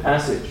 15 of the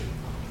passage.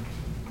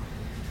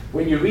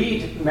 When you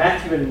read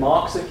Matthew and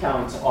Mark's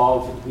account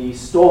of the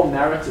storm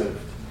narrative,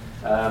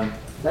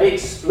 they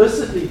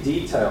explicitly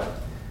detail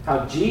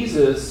how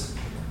Jesus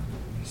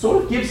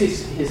sort of gives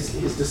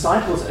his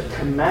disciples a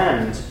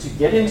command to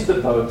get into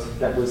the boat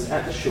that was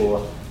at the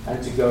shore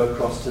and to go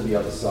across to the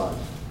other side.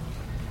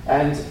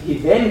 And he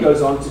then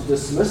goes on to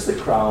dismiss the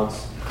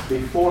crowds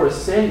before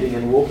ascending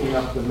and walking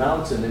up the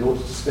mountain in order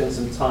to spend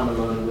some time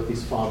alone with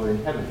his Father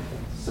in heaven,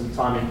 some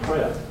time in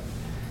prayer.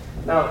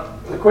 Now,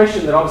 the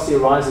question that obviously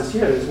arises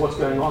here is what's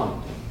going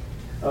on?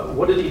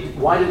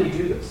 Why did he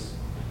do this?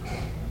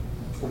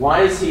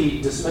 Why is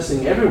he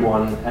dismissing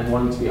everyone and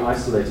wanting to be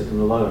isolated and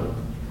alone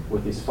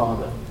with his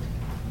Father?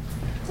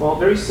 Well,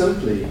 very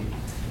simply,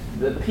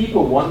 the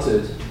people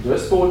wanted,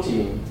 verse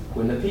 14,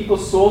 when the people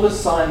saw the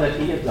sign that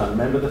he had done,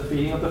 remember the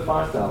feeding of the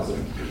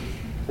 5,000,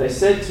 they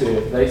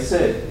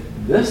said,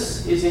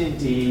 this is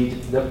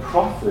indeed the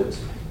prophet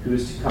who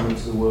is to come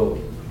into the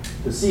world.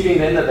 Perceiving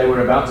then that they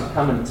were about to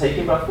come and take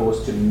him by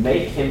force to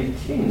make him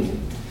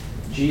king,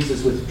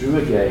 Jesus withdrew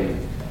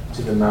again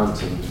to the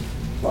mountain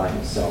by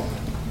himself.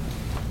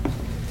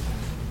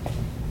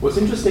 What's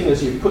interesting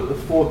is you put the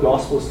four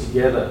Gospels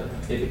together,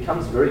 it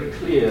becomes very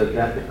clear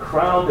that the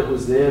crowd that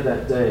was there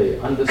that day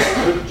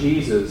understood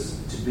Jesus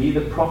to be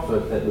the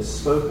prophet that was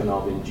spoken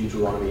of in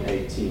Deuteronomy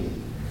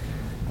 18.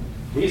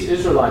 These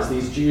Israelites,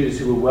 these Jews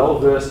who were well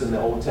versed in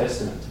the Old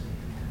Testament,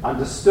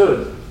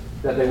 understood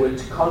that they were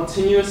to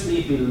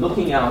continuously be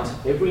looking out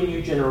every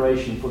new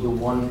generation for the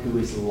one who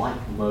is like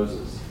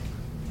Moses.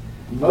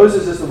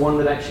 Moses is the one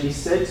that actually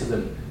said to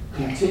them,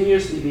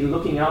 continuously be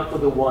looking out for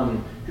the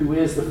one who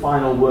is the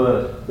final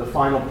word, the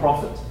final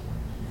prophet.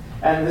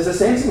 And there's a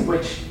sense in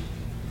which,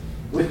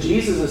 with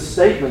Jesus'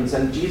 statements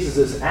and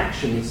Jesus'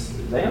 actions,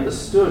 they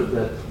understood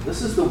that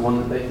this is the one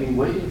that they've been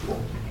waiting for.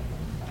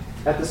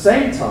 At the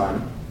same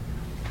time,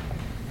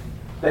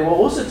 they were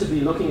also to be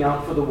looking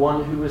out for the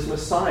one who is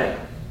Messiah,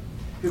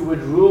 who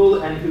would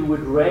rule and who would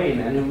reign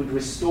and who would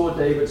restore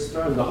David's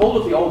throne. The whole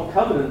of the Old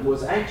Covenant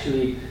was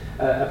actually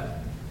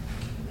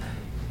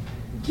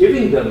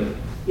giving them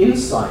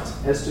insight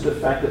as to the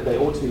fact that they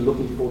ought to be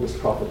looking for this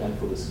prophet and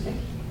for this king.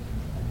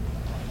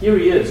 Here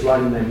he is right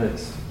in their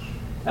midst.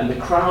 And the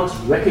crowds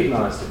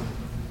recognized him.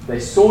 They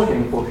saw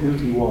him for who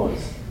he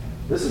was.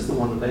 This is the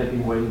one that they had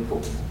been waiting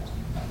for.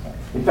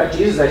 In fact,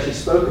 Jesus actually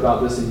spoke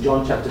about this in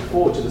John chapter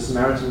 4 to the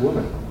Samaritan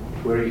woman,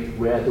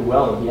 where at the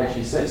well, he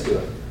actually says to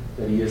her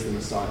that he is the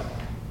Messiah.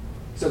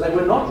 So they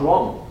were not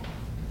wrong.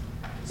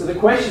 So the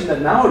question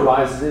that now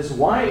arises is,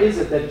 why is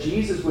it that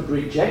Jesus would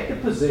reject the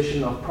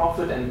position of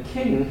prophet and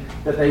king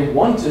that they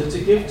wanted to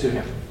give to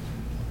him?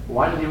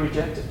 Why did he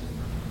reject it?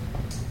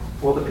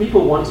 Well, the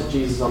people wanted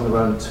Jesus on their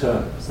own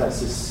terms.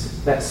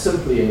 That's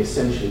simply and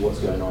essentially what's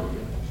going on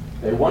here.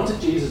 They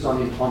wanted Jesus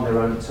on their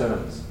own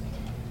terms.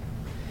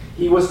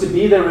 He was to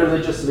be their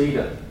religious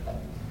leader,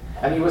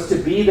 and he was to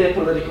be their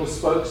political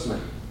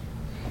spokesman,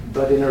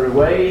 but in a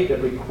way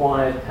that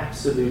required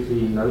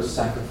absolutely no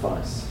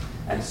sacrifice,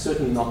 and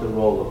certainly not the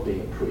role of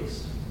being a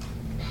priest.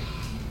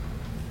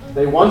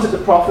 They wanted the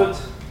prophet,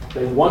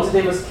 they wanted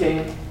him as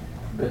king,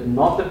 but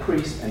not the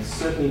priest, and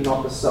certainly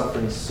not the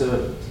suffering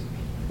servant,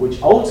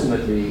 which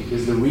ultimately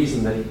is the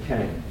reason that he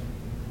came.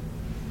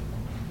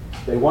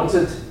 They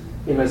wanted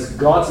him as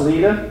God's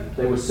leader.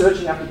 They were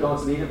searching after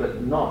God's leader,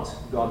 but not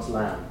God's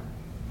lamb.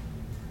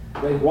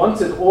 They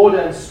wanted order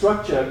and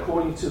structure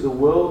according to the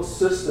world's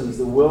systems,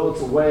 the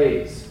world's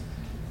ways,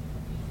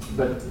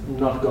 but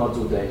not God's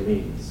ordained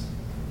means,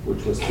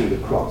 which was through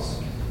the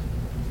cross.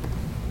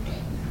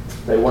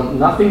 They want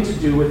nothing to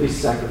do with his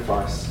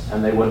sacrifice,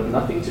 and they want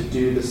nothing to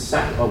do with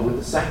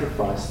the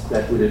sacrifice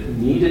that would have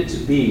needed to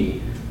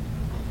be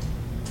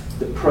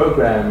the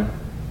program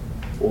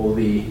or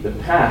the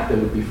path that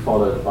would be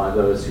followed by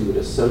those who would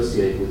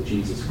associate with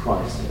Jesus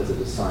Christ as a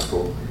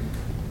disciple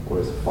or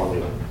as a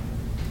follower.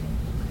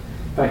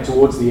 In fact,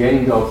 towards the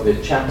end of the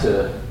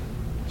chapter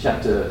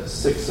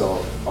 6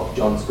 of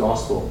John's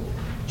Gospel,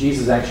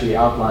 Jesus actually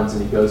outlines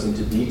and he goes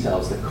into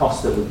details the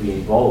cost that would be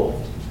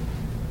involved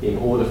in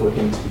order for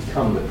him to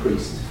become the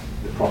priest,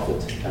 the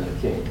prophet, and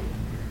the king.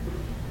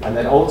 And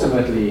that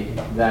ultimately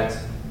that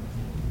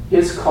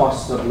his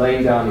cost of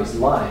laying down his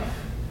life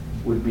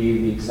would be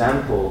the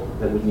example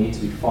that would need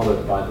to be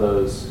followed by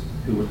those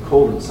who would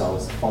call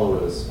themselves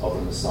followers of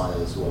the Messiah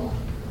as well.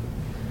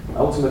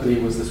 Ultimately,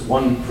 it was this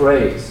one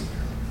phrase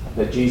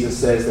that Jesus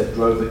says that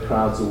drove the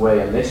crowds away: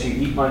 "Unless you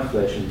eat my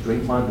flesh and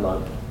drink my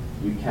blood,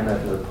 you can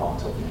have no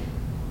part of me."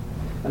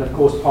 And of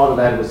course, part of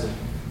that was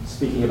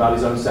speaking about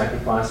his own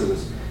sacrifice. It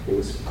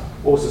was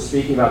also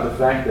speaking about the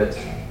fact that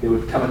there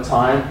would come a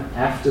time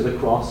after the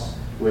cross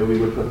where we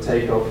would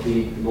partake of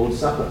the Lord's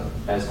Supper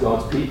as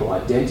God's people,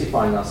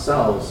 identifying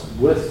ourselves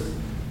with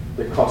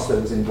the cost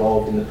that was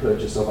involved in the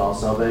purchase of our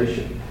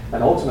salvation.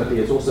 And ultimately,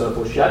 it's also a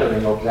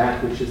foreshadowing of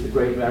that which is the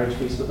great marriage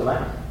feast of the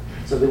Lamb.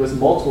 So there was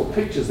multiple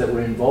pictures that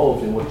were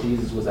involved in what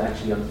Jesus was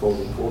actually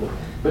unfolding for them.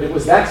 But it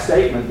was that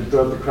statement that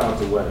drove the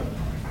crowds away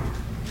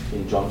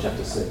in John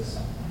chapter 6.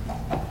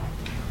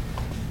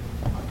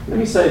 Let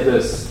me say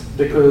this,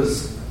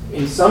 because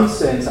in some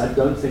sense, I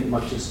don't think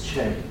much has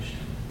changed.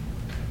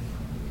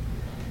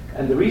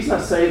 And the reason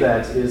I say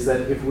that is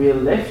that if we are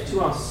left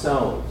to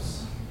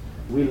ourselves,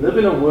 we live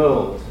in a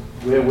world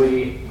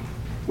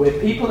where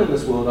people in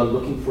this world are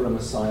looking for a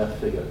Messiah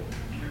figure.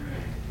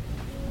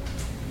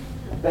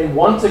 They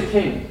want a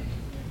king.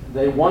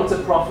 They want a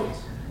prophet.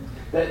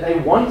 They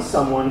want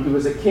someone who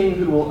is a king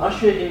who will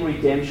usher in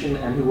redemption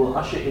and who will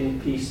usher in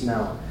peace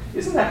now.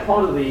 Isn't that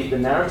part of the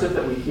narrative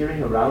that we're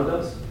hearing around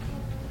us?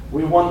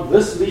 We want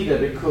this leader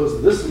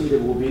because this leader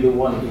will be the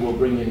one who will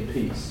bring in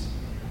peace,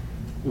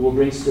 who will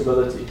bring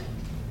stability,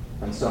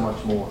 and so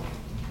much more.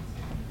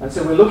 And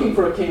so we're looking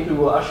for a king who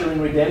will usher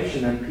in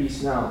redemption and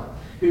peace now,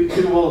 who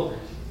will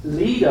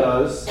lead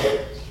us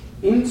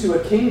into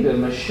a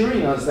kingdom,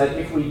 assuring us that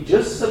if we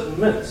just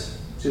submit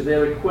to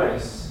their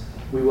requests,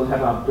 we will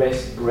have our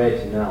best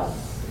bread now.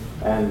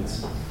 And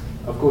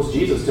of course,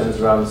 Jesus turns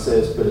around and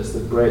says, but it's the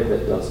bread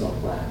that does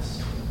not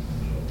last.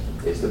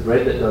 It's the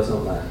bread that does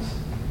not last.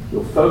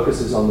 Your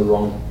focus is on the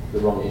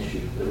wrong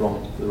issue, the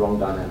wrong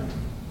dynamic.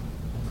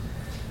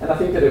 And I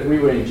think that if we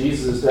were in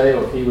Jesus' day,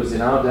 or if he was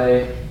in our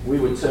day, we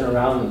would turn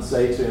around and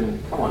say to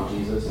him, come on,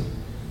 Jesus,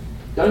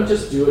 don't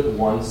just do it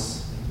once,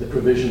 the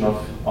provision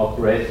of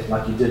bread,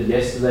 like you did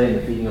yesterday in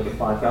the feeding of the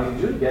 5,000,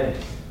 do it again.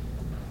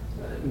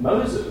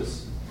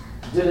 Moses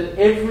did it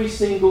every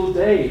single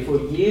day for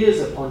years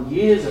upon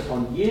years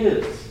upon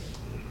years.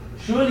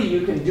 Surely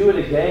you can do it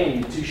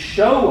again to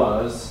show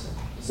us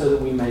so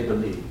that we may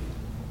believe.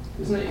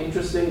 Isn't it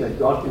interesting that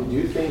God can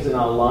do things in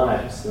our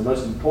lives, the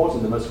most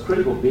important, the most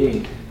critical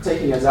being,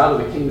 taking us out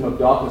of the kingdom of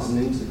darkness and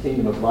into the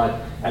kingdom of light,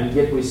 and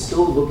yet we're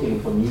still looking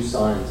for new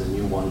signs and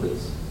new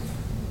wonders.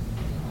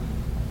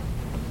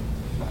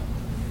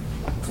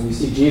 And you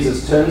see,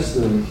 Jesus turns to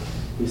them,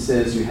 he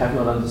says, you have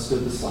not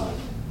understood the sign.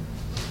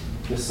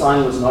 The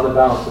sign was not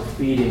about the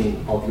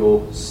feeding of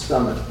your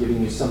stomach,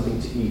 giving you something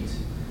to eat,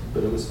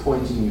 but it was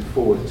pointing you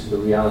forward to the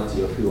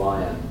reality of who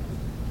I am.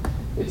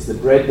 It's the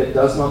bread that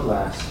does not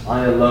last.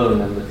 I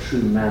alone am the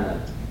true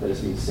manna that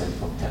has been sent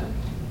from heaven.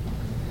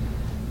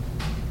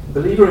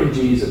 Believer in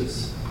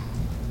Jesus,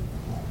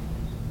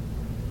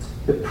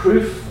 the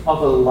proof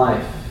of a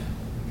life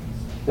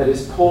that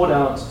is poured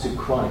out to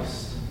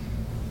Christ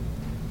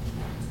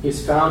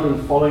is found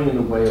in following in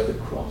the way of the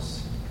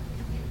cross.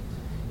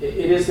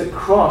 It is the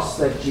cross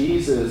that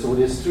Jesus, or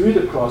it is through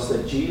the cross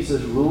that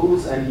Jesus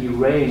rules and he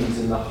reigns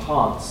in the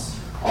hearts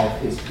of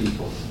his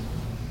people.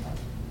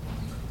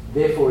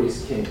 Therefore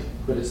he's king,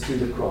 but it's through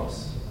the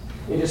cross.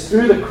 It is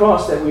through the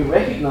cross that we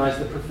recognize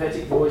the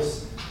prophetic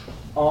voice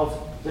of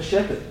the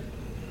shepherd.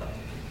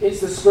 It's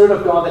the Spirit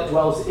of God that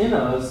dwells in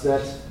us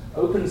that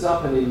opens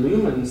up and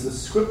illumines the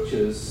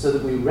scriptures so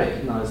that we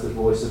recognize the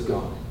voice of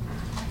God.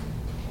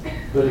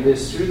 But it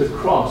is through the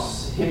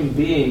cross, him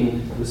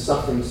being the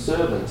suffering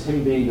servant,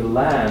 him being the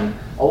lamb,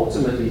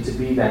 ultimately to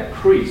be that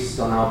priest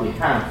on our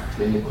behalf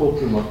in the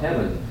courtroom of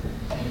heaven,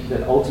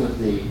 that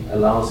ultimately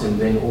allows him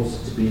then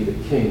also to be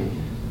the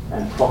king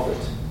and prophet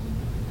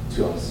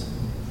to us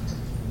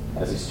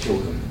as his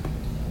children.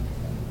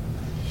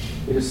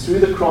 It is through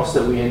the cross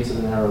that we enter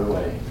the narrow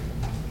way.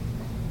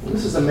 And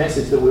this is a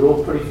message that we're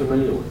all pretty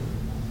familiar with,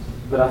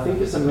 but I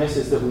think it's a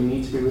message that we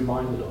need to be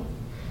reminded of.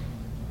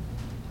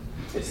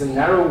 It's a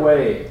narrow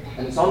way,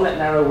 and it's on that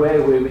narrow way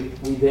where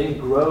we then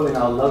grow in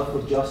our love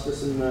for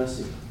justice and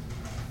mercy.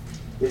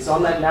 It's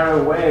on that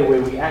narrow way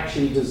where we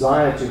actually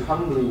desire to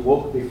humbly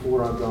walk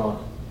before our God.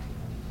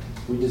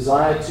 We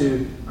desire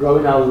to grow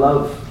in our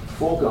love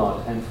for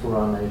God and for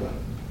our neighbor.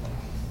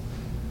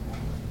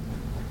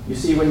 You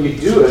see, when you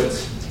do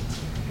it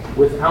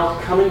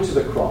without coming to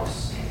the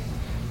cross,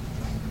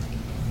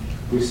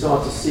 we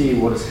start to see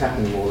what is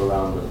happening all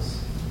around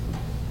us.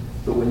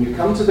 But when you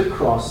come to the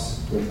cross,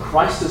 when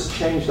Christ has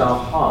changed our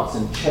hearts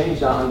and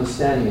changed our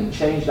understanding and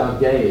changed our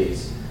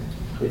gaze,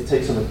 it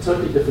takes on a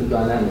totally different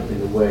dynamic in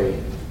the way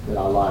that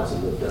our lives are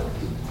lived out.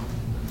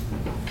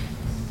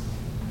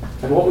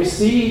 And what we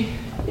see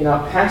in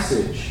our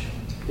passage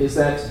is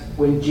that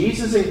when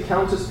Jesus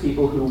encounters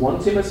people who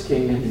want him as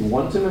king and who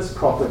want him as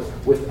prophet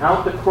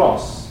without the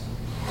cross,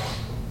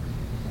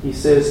 he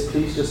says,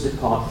 please just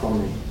depart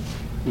from me.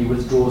 He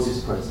withdraws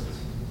his presence.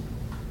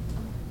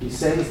 He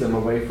sends them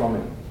away from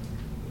him.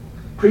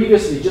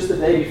 Previously, just the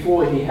day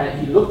before,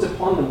 he looked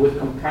upon them with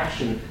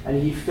compassion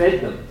and he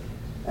fed them,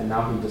 and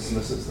now he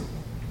dismisses them.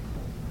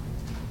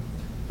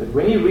 But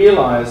when he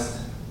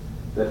realized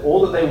that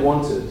all that they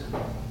wanted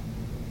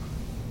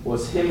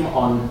was him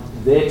on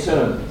their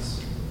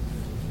terms,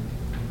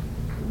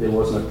 there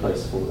was no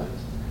place for that.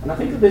 And I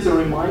think that there's a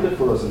reminder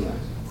for us in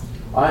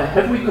that.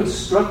 Have we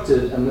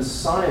constructed a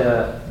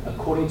Messiah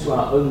according to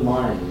our own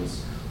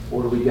minds,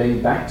 or are we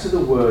going back to the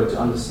Word to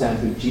understand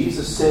who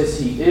Jesus says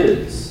he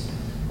is,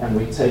 and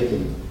we take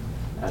him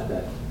at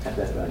that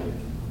value?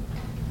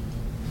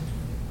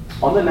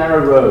 On the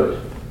narrow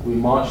road, we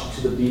march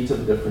to the beat of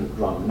a different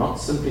drum, not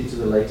simply to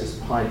the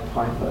latest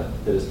piper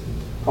that is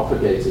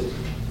propagated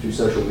through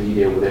social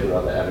media or whatever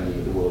other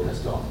avenue the world has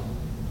got.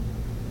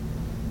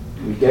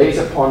 We gaze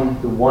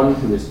upon the one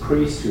who is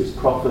priest, who is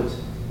prophet,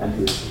 and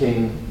who is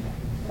king,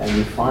 and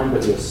we find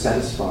that we are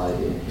satisfied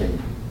in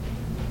him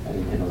and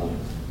in him alone.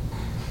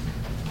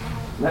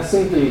 And that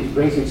simply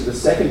brings me to the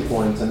second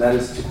point, and that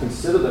is to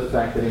consider the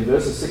fact that in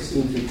verses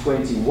 16 through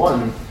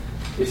 21,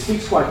 it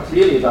speaks quite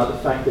clearly about the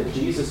fact that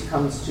Jesus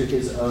comes to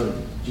his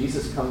own.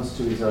 Jesus comes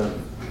to his own.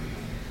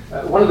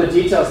 One of the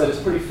details that is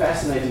pretty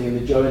fascinating in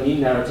the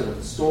Johannine narrative of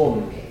the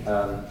storm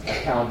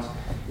account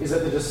is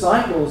that the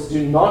disciples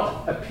do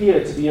not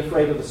appear to be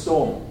afraid of the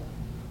storm.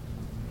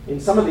 In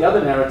some of the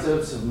other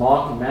narratives of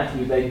Mark and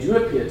Matthew, they do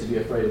appear to be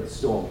afraid of the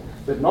storm,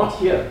 but not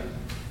here.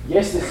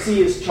 Yes, the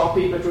sea is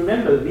choppy, but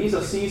remember, these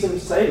are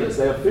seasoned sailors.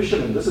 They are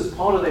fishermen. This is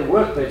part of their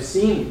work. They've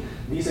seen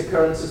these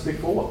occurrences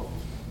before.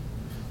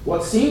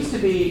 What seems to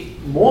be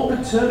more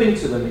perturbing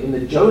to them in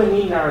the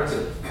Johannine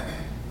narrative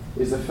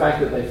is the fact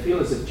that they feel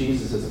as if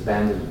Jesus has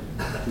abandoned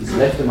them. He's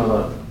left them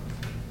alone.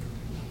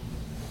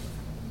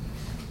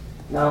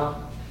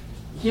 Now,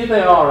 here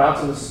they are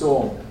out in the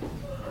storm.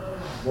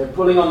 They're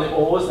pulling on the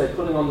oars, they're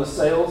pulling on the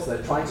sails,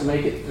 they're trying to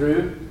make it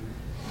through.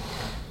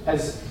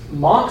 As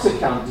Mark's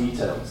account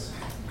details,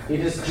 it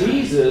is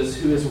Jesus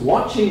who is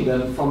watching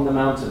them from the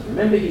mountain.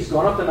 Remember, he's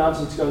gone up the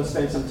mountain to go and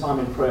spend some time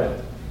in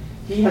prayer.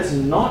 He has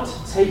not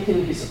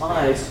taken his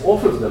eyes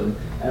off of them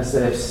as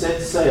they have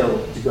set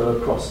sail to go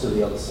across to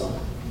the other side.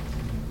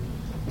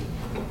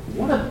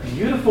 What a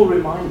beautiful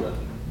reminder.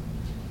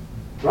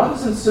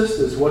 Brothers and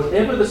sisters,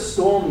 whatever the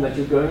storm that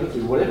you're going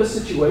through, whatever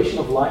situation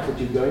of life that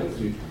you're going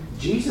through,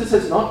 Jesus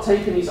has not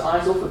taken his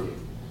eyes off of you.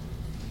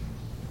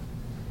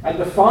 And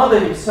the Father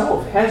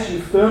himself has you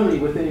firmly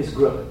within his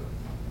grip.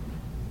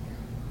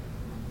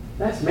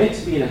 That's meant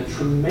to be a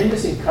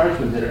tremendous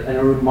encouragement and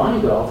a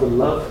reminder of the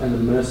love and the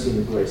mercy and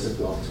the grace of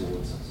God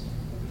towards us.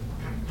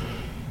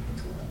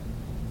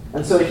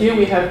 And so here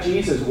we have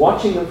Jesus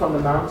watching them from the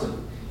mountain.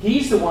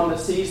 He's the one that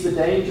sees the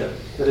danger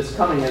that is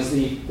coming as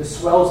the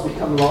swells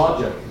become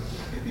larger.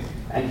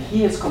 And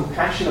he has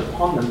compassion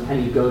upon them,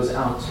 and he goes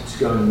out to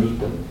go and meet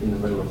them in the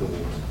middle of the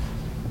water.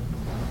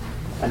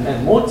 And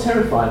they're more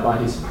terrified by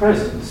his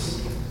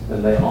presence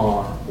than they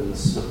are with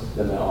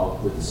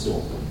the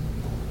storm.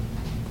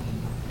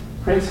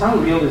 Friends, how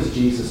real is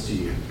Jesus to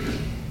you?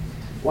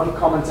 One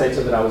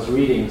commentator that I was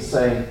reading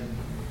saying,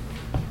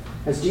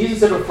 has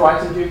Jesus ever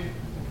frightened you?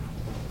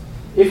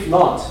 If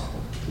not,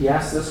 he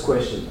asked this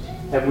question: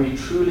 Have we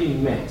truly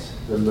met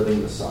the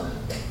living Messiah?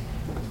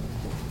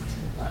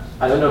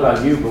 I don't know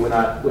about you, but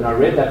when I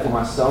read that for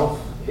myself,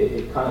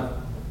 it kind of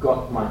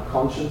got my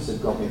conscience,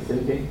 it got me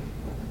thinking.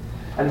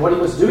 And what he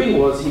was doing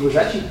was, he was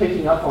actually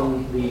picking up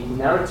on the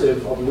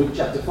narrative of Luke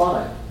chapter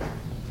 5,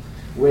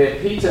 where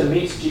Peter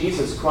meets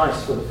Jesus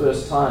Christ for the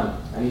first time,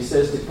 and he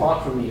says,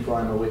 "Depart from me, for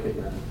I am a wicked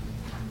man."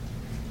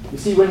 You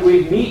see, when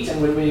we meet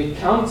and when we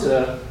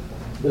encounter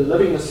the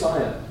living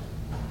Messiah,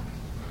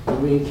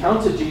 when we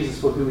encounter Jesus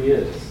for who he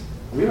is,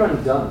 we're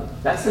undone.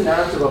 That's the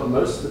narrative of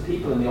most of the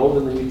people in the Old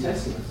and the New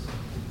Testaments.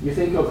 You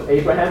think of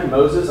Abraham,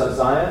 Moses,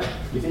 Isaiah,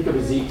 you think of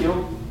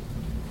Ezekiel.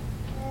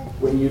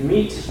 When you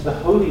meet the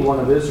Holy One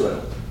of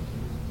Israel,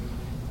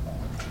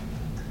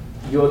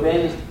 you're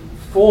then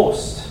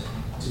forced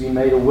to be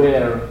made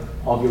aware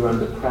of your own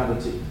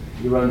depravity,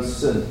 your own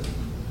sin.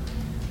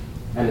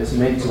 And it's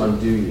meant to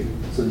undo you,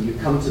 so that you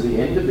come to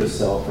the end of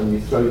yourself and you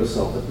throw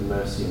yourself at the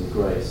mercy and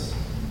grace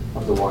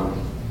of the one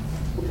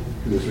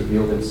who has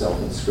revealed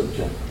himself in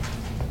Scripture.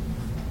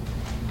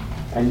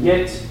 And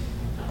yet,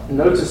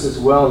 notice as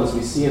well, as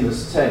we see in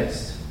this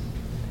text,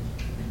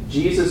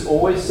 Jesus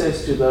always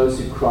says to those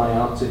who cry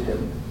out to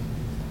him,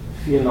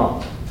 "Fear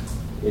not,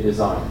 it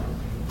is I.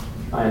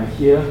 I am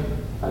here,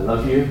 I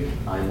love you,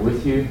 I am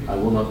with you, I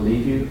will not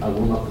leave you, I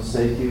will not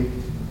forsake you.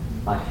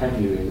 I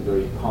have you in the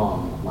very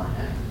palm of my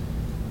hand.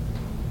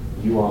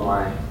 You are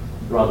my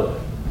brother,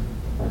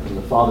 and from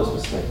the Father's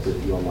perspective,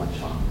 you are my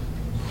child."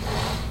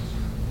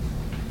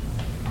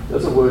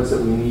 Those are words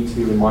that we need to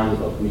be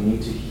reminded of. We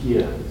need to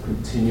hear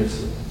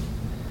continuously.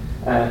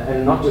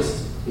 And not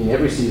just in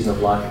every season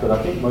of life, but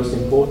I think most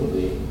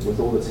importantly, with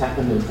all that's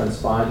happened and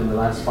transpired in the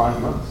last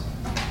 5 months.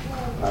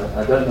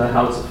 I don't know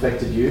how it's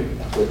affected you,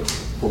 but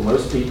for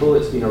most people,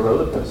 it's been a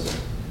roller coaster.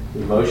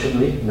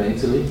 Emotionally,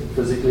 mentally,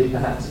 physically,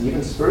 perhaps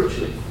even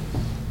spiritually.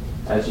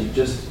 As you've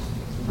just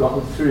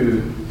gotten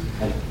through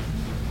and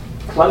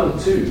clung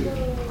to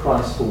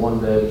Christ for one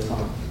day at a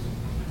time.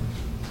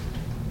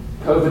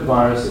 COVID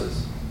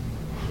viruses,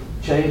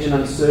 change and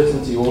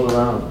uncertainty all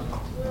around.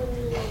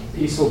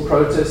 Peaceful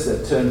protests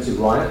that turn to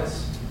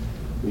riots.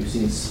 We've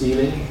seen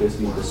stealing, there's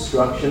been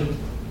destruction.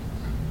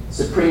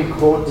 Supreme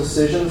Court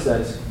decisions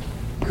that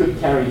could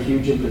carry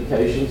huge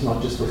implications,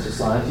 not just for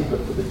society,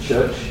 but for the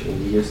church in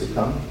the years to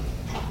come.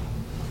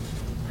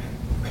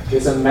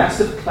 There's a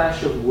massive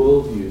clash of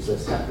worldviews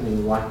that's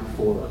happening right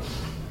before us.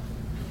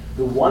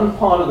 The one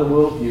part of the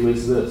worldview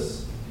is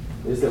this,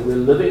 is that we're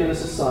living in a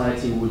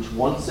society which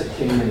wants a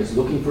king and is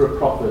looking for a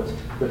prophet,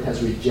 but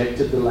has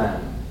rejected the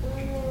Lamb.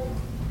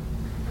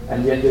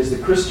 And yet there's the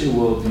Christian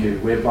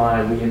worldview,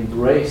 whereby we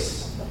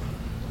embrace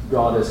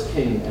God as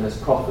king and as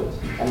prophet,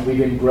 and we've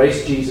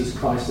embraced Jesus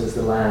Christ as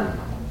the Lamb.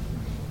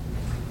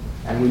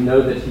 And we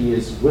know that he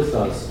is with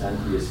us and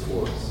he is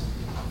for us.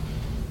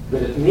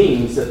 But it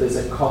means that there's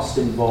a cost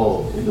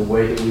involved in the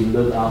way that we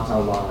live out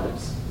our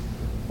lives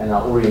and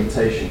our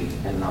orientation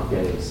and our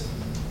gaze.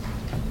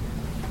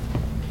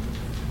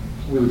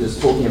 We were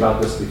just talking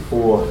about this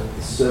before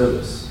the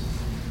service.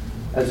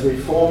 As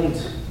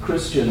Reformed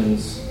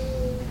Christians,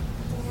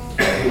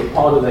 we're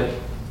part of that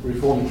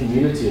Reformed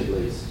community at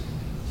least.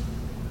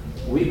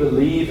 We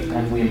believe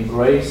and we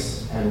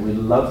embrace and we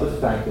love the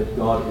fact that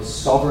God is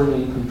sovereign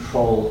in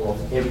control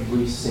of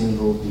every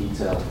single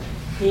detail.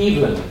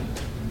 Even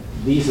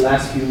these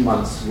last few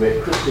months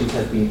where Christians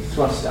have been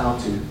thrust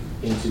out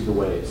into the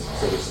waves,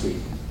 so to speak.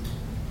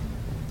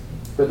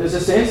 But there's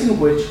a sense in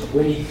which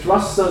when he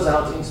thrusts us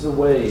out into the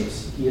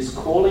waves, he is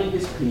calling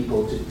his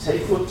people to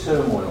take your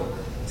turmoil,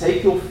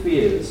 take your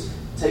fears,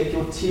 take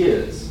your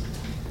tears,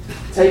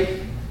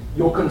 take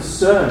your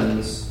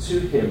concerns to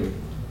him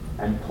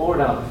and pour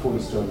it out before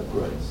his throne of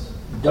grace.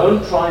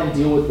 Don't try and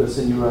deal with this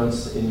in your own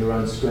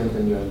strength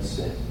and your own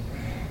strength.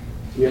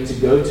 We are to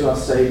go to our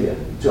Savior,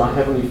 to our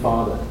Heavenly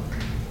Father,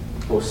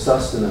 for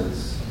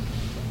sustenance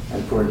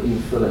and for an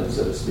infilling,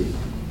 so to speak,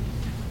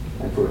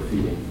 and for a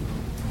feeding.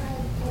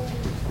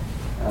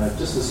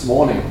 Just this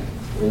morning,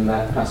 in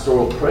that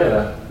pastoral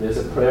prayer, there's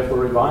a prayer for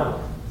revival.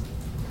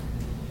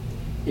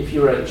 If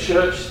you're a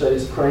church that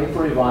is praying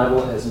for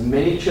revival, as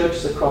many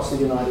churches across the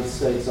United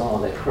States are,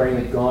 they're praying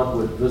that God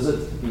would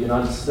visit the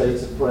United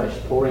States afresh,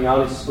 pouring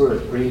out his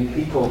Spirit, bringing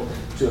people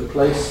to a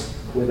place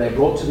where they're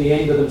brought to the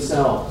end of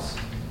themselves.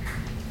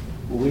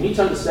 Well, we need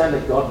to understand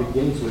that God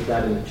begins with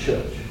that in the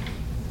church.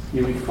 He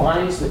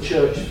refines the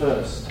church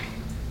first,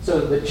 so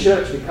that the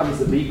church becomes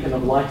the beacon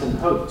of light and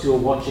hope to a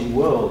watching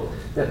world,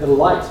 that the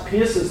light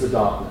pierces the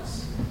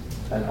darkness,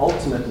 and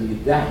ultimately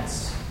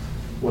that's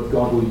what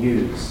God will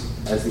use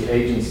as the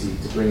agency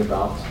to bring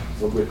about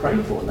what we're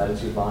praying for, and that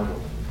is revival.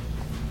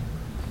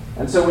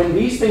 And so when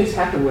these things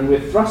happen, when we're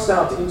thrust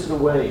out into the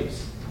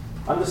waves,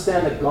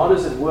 understand that God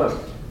is at work,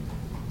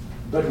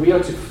 but we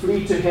are to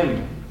flee to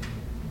him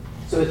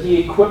so that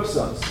he equips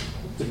us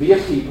to be a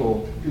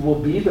people who will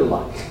be the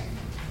light.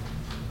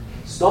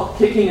 Stop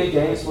kicking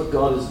against what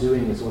God is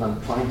doing is what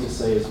I'm trying to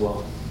say as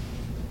well.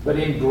 But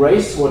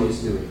embrace what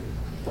he's doing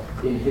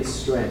in his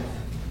strength.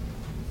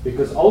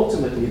 Because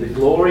ultimately the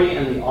glory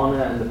and the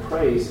honor and the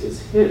praise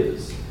is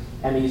his.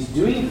 And he's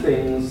doing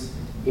things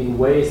in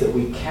ways that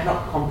we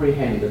cannot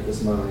comprehend at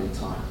this moment in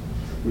time.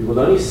 We will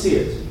only see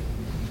it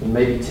in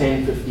maybe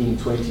 10, 15,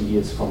 20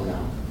 years from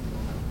now.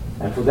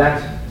 And for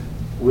that,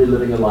 we're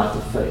living a life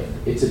of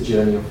faith. It's a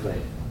journey of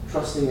faith,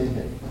 trusting in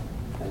Him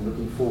and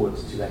looking forward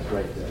to that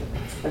great day.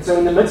 And so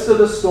in the midst of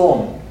the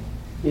storm,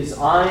 His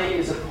eye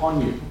is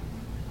upon you.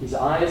 His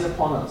eye is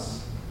upon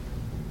us.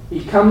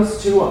 He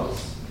comes to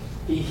us.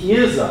 He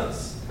hears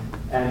us.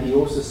 And He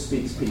also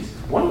speaks peace.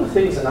 One of the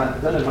things, and I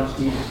don't have much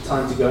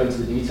time to go into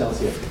the details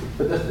here,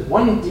 but the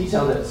one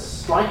detail that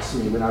strikes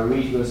me when I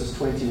read verses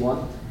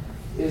 21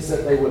 is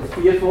that they were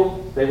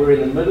fearful. They were in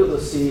the middle of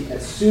the sea.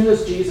 As soon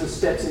as Jesus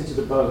steps into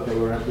the boat, they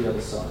were at the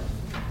other side.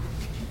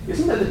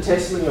 Isn't that the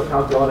testimony of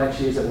how God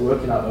actually is at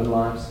work in our own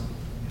lives?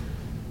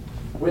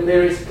 When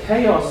there is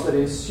chaos that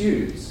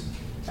ensues,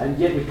 and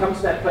yet we come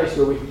to that place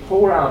where we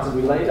pour out and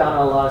we lay down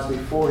our lives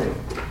before Him,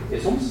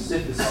 it's almost as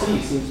if the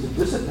sea seems to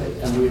dissipate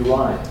and we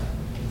arrive.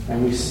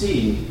 And we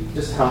see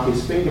just how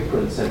His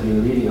fingerprints have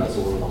been leading us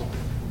all along,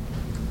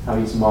 how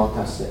He's marked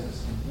our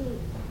steps.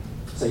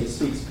 So He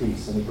speaks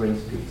peace and He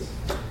brings peace.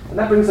 And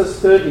that brings us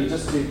thirdly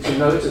just to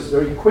notice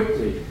very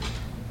quickly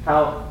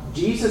how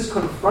Jesus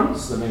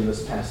confronts them in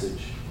this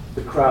passage,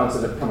 the crowds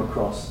that have come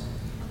across.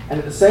 And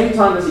at the same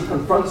time as He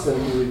confronts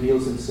them, He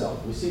reveals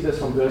Himself. We see this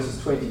from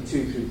verses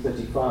 22 through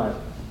 35.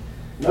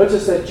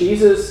 Notice that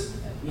Jesus,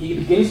 He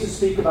begins to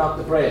speak about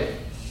the bread.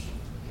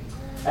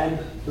 And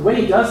the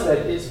way He does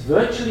that is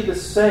virtually the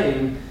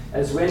same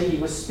as when He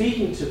was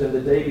speaking to them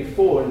the day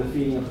before in the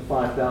feeding of the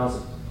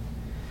 5,000.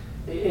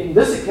 In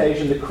this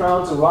occasion, the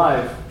crowds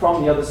arrive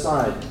from the other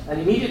side, and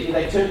immediately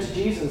they turn to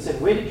Jesus and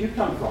said, "Where did you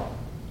come from?"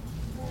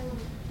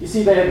 You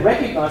see, they had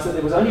recognized that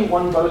there was only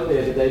one boat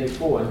there the day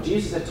before, and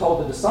Jesus had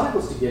told the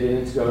disciples to get in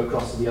and to go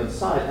across to the other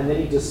side, and then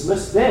He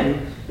dismissed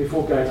them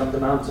before going up the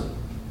mountain.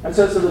 And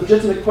so it's a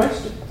legitimate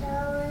question.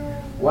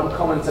 One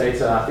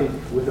commentator, I think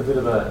with a bit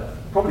of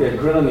probably a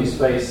grin on his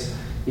face,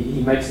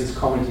 he makes this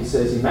comment. He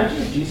says, imagine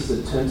if Jesus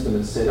had turned to them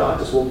and said, I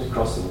just walked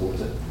across the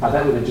water. How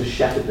that would have just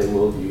shattered their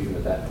worldview even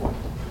at that point.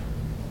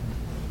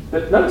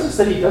 But notice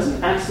that He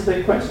doesn't answer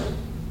their question.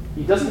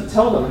 He doesn't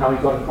tell them how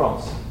He got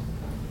across.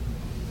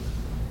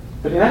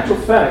 But in actual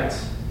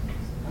fact,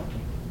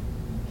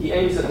 He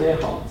aims at their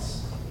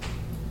hearts.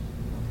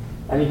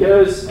 And He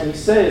goes and He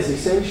says,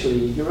 essentially,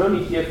 you're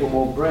only here for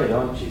more bread,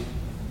 aren't you?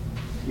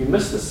 You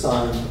missed the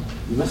sign.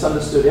 You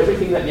misunderstood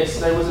everything that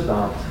yesterday was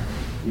about.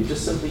 You're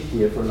just simply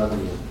here for another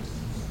meal.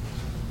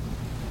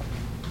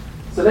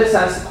 So let's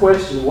ask the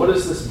question, what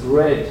is this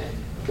bread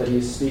that He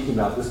is speaking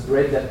about? This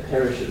bread that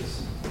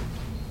perishes.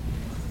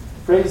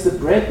 Friends, the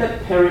bread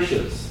that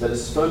perishes, that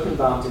is spoken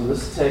about in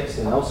this text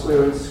and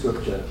elsewhere in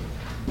Scripture,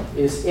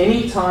 is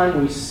any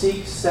time we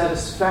seek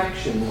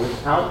satisfaction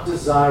without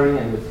desiring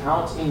and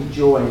without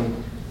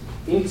enjoying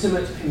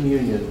intimate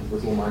communion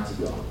with Almighty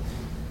God.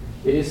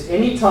 It is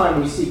any time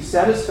we seek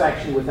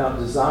satisfaction without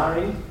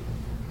desiring,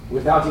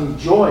 without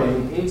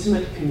enjoying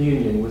intimate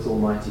communion with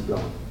Almighty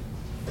God.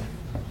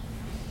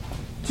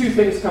 Two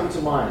things come to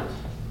mind.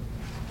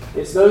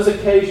 It's those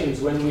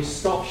occasions when we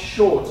stop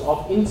short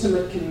of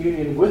intimate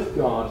communion with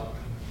God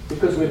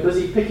because we're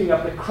busy picking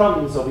up the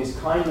crumbs of His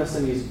kindness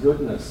and His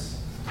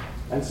goodness.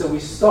 And so we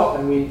stop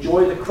and we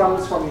enjoy the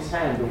crumbs from His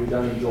hand, but we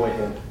don't enjoy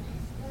Him.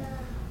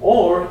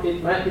 Or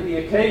it might be the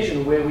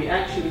occasion where we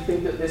actually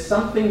think that there's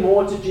something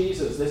more to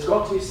Jesus. There's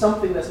got to be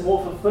something that's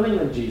more fulfilling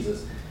than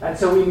Jesus. And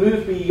so we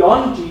move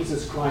beyond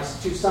Jesus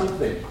Christ to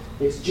something.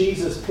 It's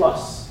Jesus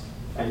plus.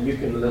 And you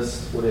can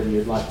list whatever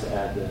you'd like to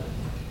add there.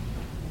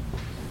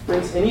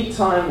 Friends, any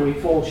time we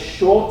fall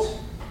short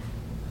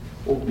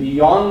or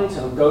beyond,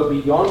 or go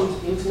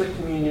beyond intimate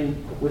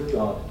communion with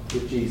God,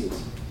 with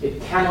Jesus,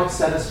 it cannot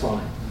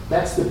satisfy.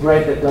 That's the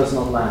bread that does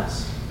not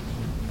last.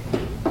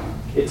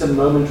 It's a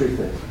momentary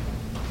thing.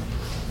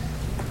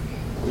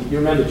 You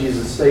remember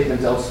Jesus'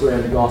 statement elsewhere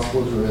in the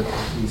Gospels where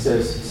He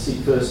says, seek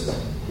first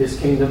His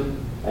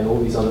kingdom and all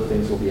these other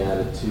things will be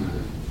added to you.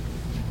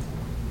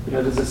 You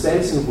know, there's a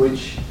sense in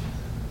which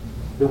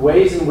the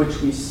ways in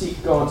which we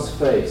seek God's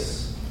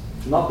face,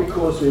 not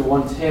because we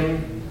want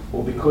Him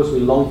or because we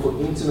long for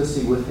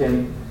intimacy with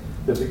Him,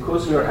 but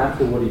because we are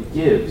after what He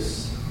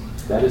gives,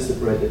 that is the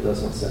bread that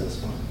does not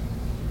satisfy.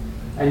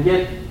 And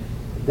yet,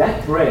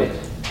 that bread,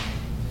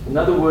 in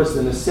other words,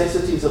 the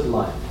necessities of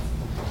life,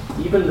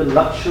 even the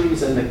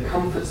luxuries and the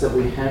comforts that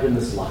we have in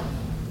this life,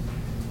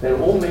 they're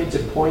all made to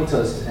point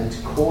us and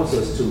to cause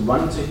us to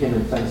run to Him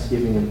in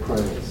thanksgiving and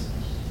praise,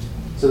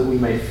 so that we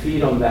may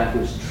feed on that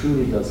which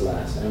truly does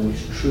last and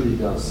which truly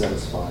does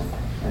satisfy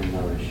and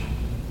nourish.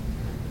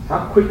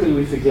 How quickly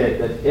we forget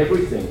that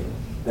everything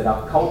that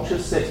our culture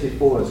sets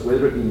before us,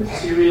 whether it be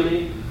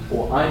materially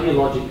or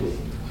ideologically,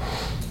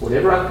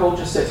 whatever our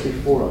culture sets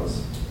before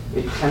us,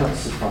 it cannot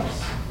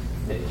suffice.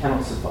 It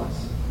cannot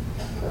suffice.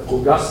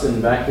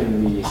 Augustine, back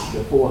in the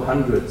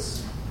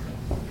 400s,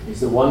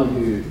 is the one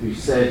who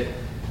said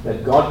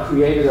that God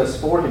created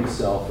us for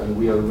Himself and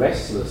we are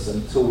restless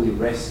until we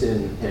rest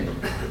in Him.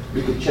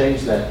 You could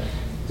change that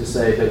to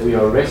say that we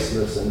are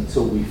restless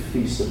until we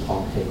feast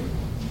upon Him,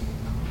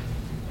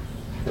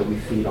 that we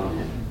feed on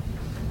Him.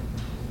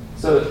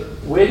 So,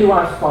 where do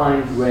I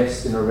find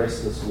rest in a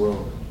restless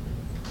world?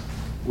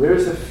 Where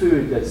is the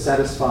food that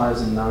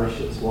satisfies and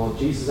nourishes? Well,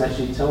 Jesus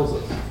actually tells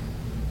us.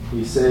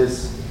 He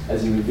says,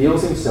 as he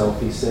reveals himself,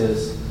 he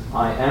says,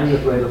 I am the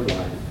bread of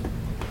life.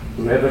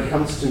 Whoever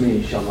comes to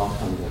me shall not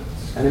hunger.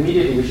 And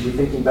immediately we should be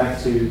thinking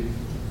back to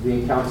the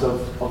encounter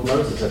of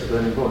Moses at the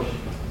burning bush.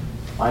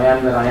 I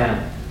am that I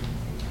am.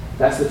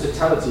 That's the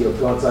totality of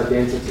God's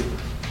identity.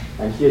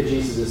 And here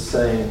Jesus is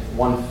saying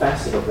one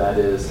facet of that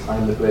is, I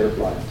am the bread of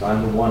life. I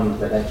am the one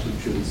that actually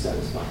truly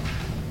satisfies.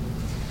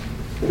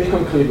 Let me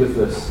conclude with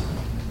this.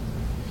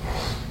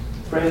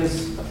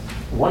 Friends,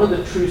 one of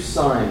the true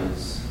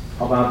signs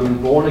of our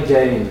being born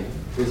again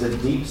is a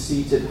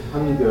deep-seated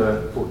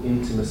hunger for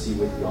intimacy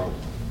with God.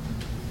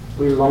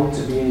 We long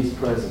to be in his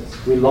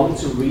presence. We long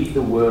to read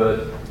the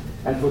Word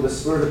and for the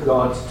Spirit of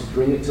God to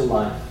bring it to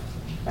life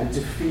and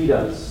to feed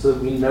us so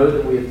that we know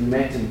that we have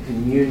met and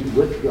communed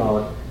with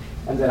God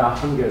and that our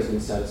hunger has been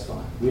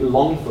satisfied. We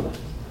long for that.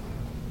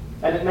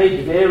 And it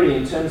may vary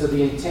in terms of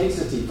the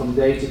intensity from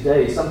day to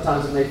day.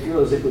 Sometimes it may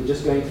feel as if we're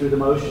just going through the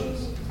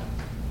motions.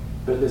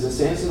 But there's a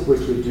sense in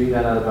which we're doing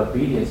that out of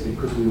obedience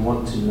because we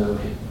want to know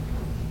him.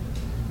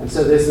 And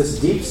so there's this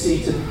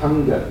deep-seated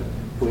hunger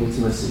for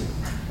intimacy,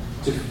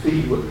 to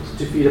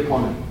feed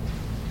upon him.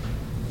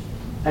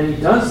 And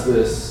he does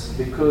this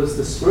because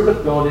the Spirit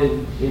of God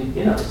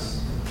in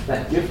us,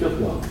 that gift of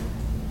God,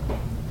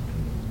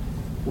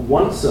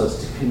 wants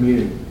us to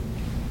commune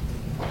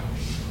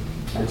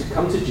and to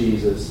come to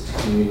Jesus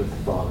to commune with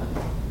the Father.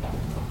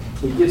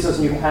 He gives us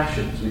new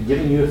passions. We've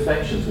given new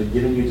affections. We've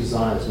given new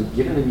desires. We've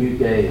given a new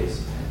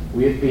gaze.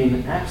 We have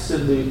been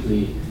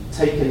absolutely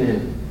taken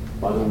in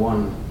by the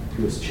one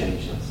who has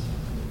changed us.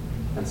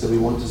 And so we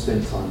want to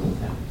spend time with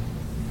him.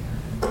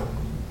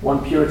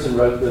 One Puritan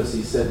wrote this.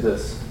 He said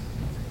this: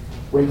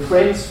 when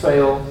friends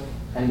fail,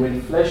 and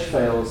when flesh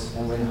fails,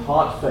 and when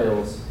heart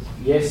fails,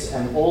 yes,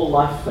 and all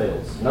life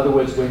fails. In other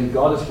words, when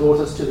God has brought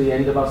us to the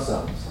end of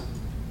ourselves,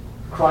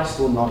 Christ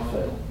will not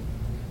fail,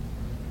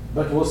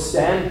 but will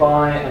stand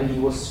by and he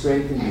will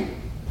strengthen you.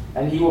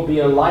 And he will be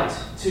a light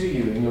to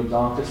you in your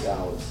darkest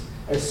hours,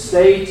 a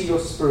stay to your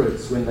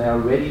spirits when they are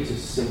ready to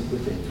sink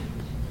within you.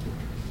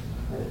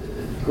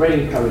 Great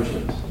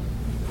encouragement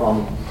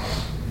from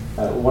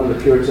one of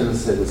the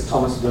Puritans. It was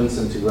Thomas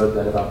Vincent who wrote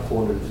that about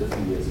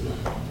 450 years ago.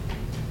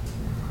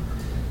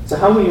 So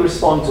how will you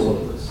respond to all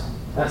of this?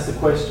 That's the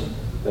question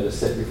that is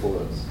set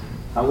before us.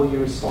 How will you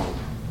respond?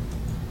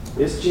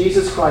 Is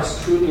Jesus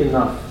Christ truly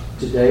enough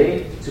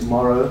today,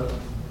 tomorrow,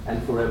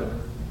 and forever?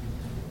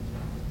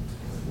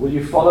 Will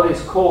you follow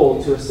his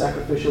call to a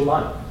sacrificial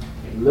life,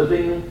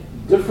 living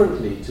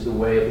differently to the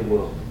way of the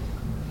world?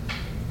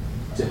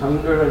 To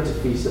hunger and to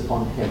feast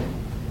upon him,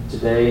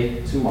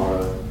 today,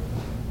 tomorrow,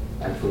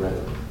 and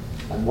forever.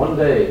 And one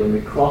day, when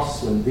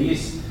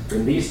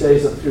these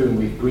days are through and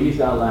we've breathed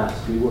our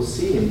last, we will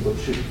see him for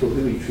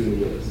who he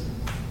truly is.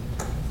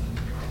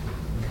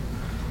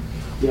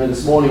 You know,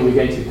 this morning we're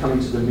going to be coming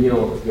to the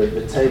meal,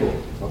 the table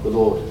of the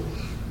Lord.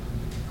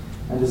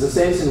 And there's a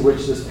sense in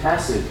which this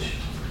passage,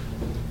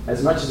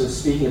 as much as it's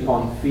speaking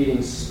upon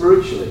feeding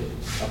spiritually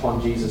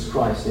upon Jesus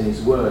Christ in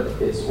his word,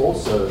 it's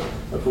also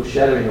a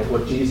foreshadowing of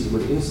what Jesus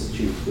would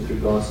institute with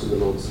regards to the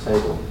Lord's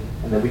table.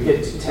 And then we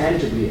get to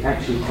tangibly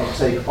actually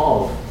partake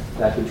of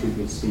that which we've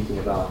been speaking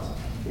about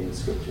in the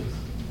scriptures.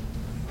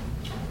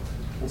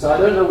 And so I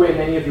don't know where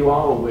many of you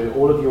are or where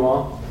all of you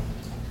are,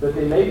 but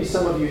there may be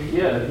some of you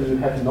here who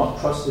have not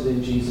trusted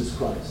in Jesus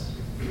Christ.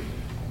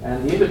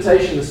 And the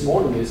invitation this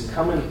morning is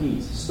come and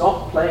eat.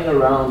 Stop playing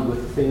around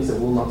with things that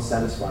will not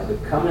satisfy,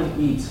 but come and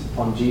eat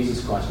upon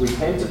Jesus Christ.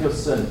 Repent of your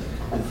sin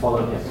and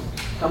follow him.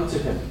 Come to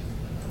him.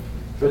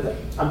 But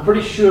I'm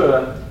pretty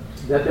sure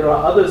that there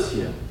are others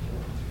here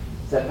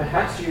that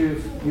perhaps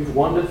you've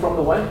wandered from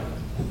the way.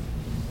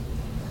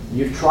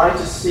 You've tried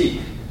to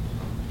seek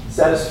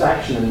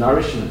satisfaction and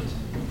nourishment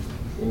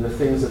in the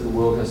things that the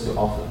world has to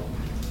offer.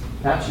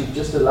 Perhaps you've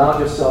just allowed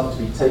yourself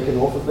to be taken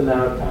off of the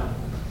narrow path.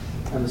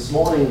 And this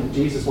morning,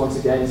 Jesus once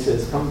again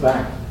says, come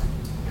back.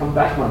 Come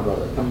back, my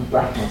brother. Come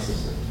back, my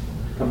sister.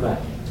 Come back.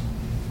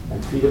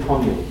 And feed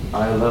upon me.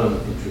 I alone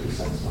can truly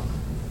satisfy.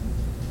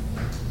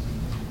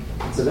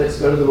 So let's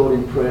go to the Lord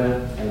in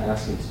prayer and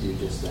ask him to do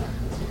just that.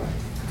 Let's pray.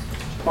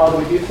 Father,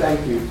 we do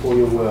thank you for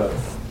your word.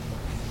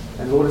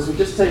 And Lord, as we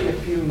just take a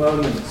few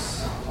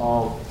moments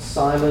of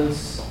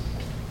silence,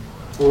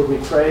 Lord, we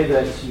pray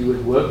that you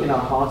would work in our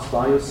hearts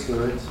by your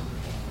Spirit.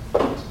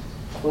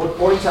 Lord,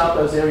 point out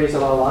those areas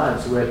of our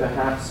lives where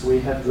perhaps we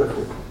have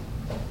drifted,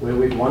 where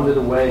we've wandered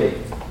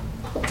away.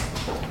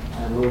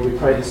 And Lord, we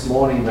pray this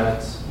morning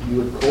that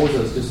you would cause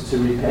us just to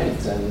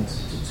repent and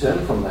to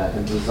turn from that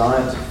and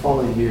desire to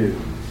follow you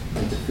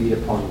and to feed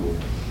upon you.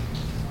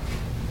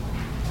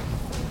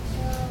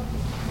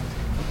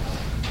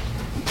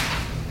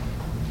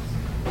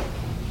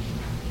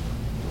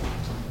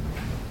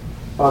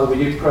 Father,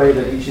 we do pray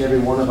that each and every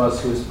one of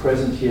us who is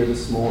present here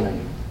this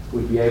morning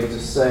would be able to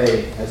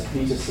say, as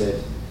Peter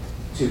said,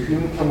 to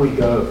whom can we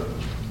go?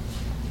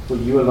 For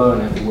you alone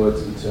have the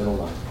words of eternal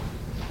life.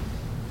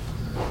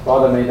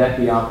 Father, may that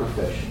be our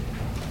profession.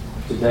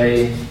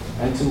 today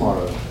and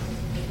tomorrow,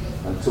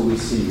 until we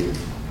see you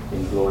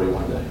in glory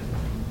one day.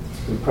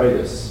 We pray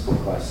this for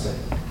Christ's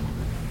sake.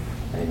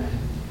 Amen.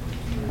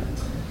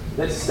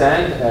 Let's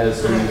stand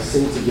as we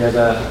sing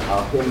together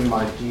our hymn,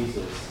 My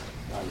Jesus,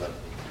 I Love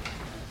You.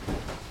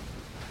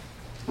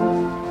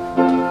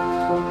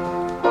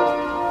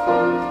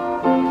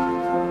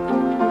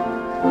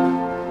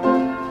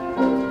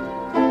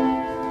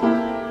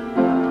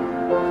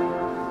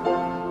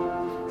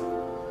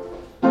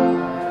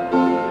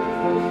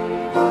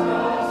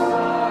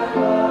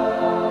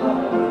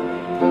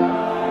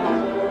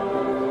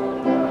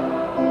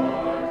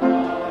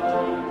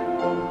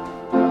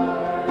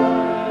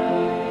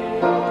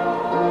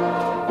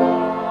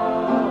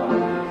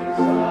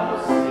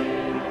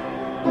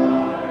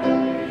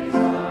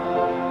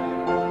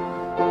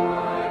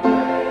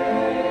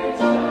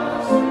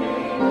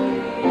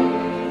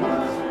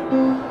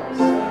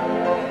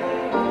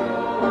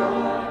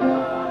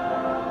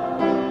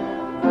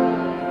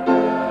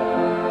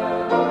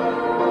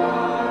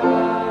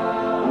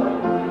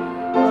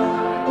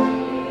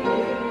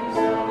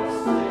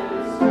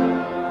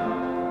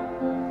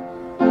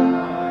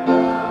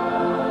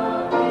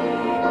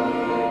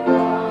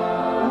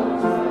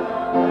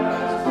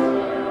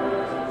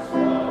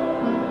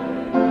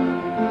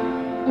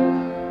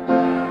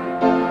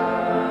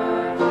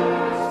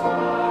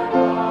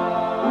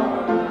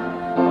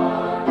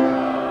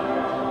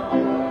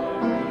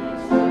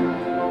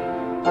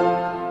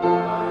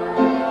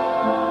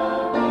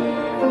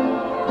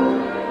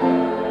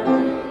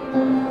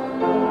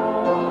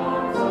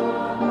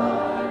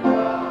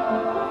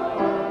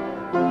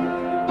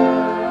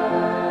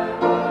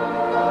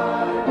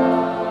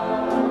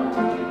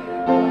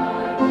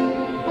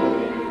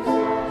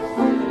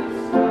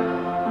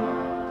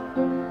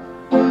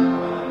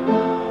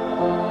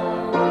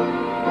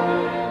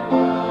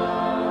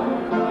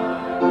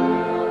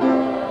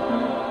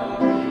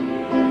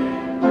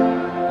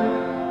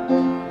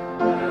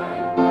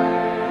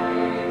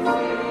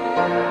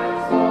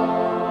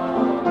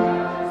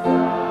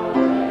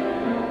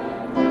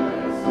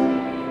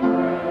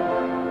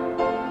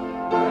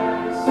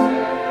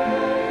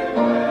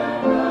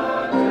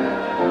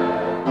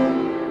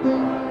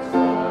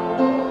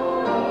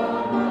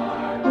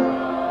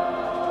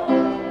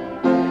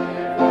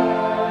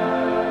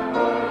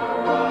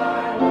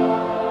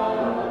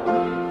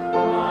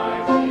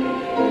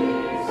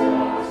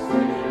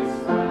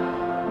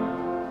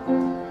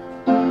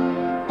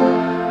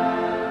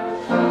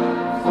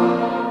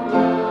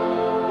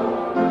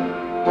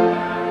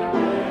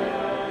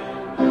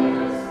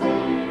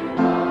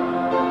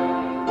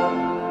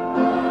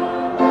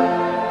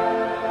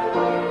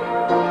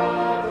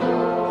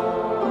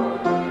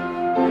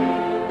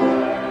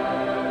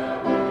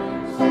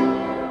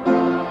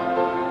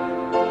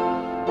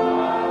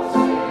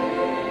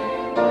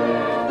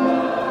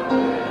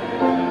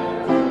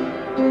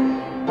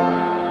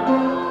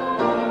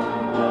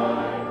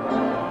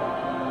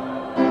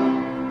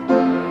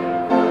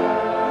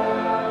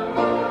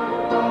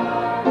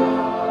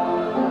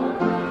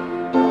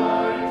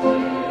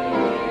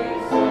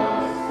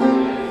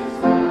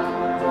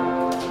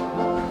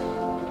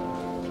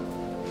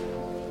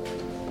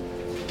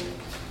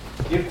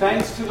 Give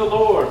thanks to the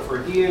Lord,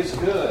 for he is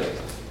good.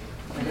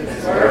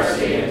 His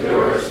mercy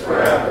endures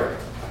forever.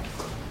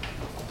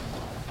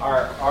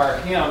 Our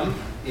hymn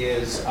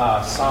is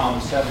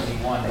Psalm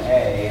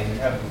 71A, and you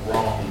have the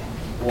wrong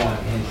one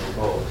in your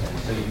bulletin,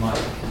 so you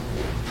might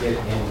get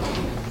it in the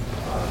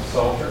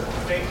Psalter.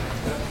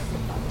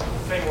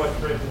 Sing what's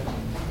written.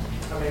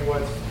 I mean,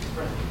 what's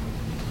printed.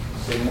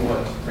 Sing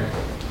what's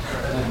printed.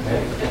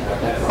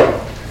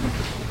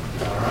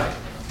 All right.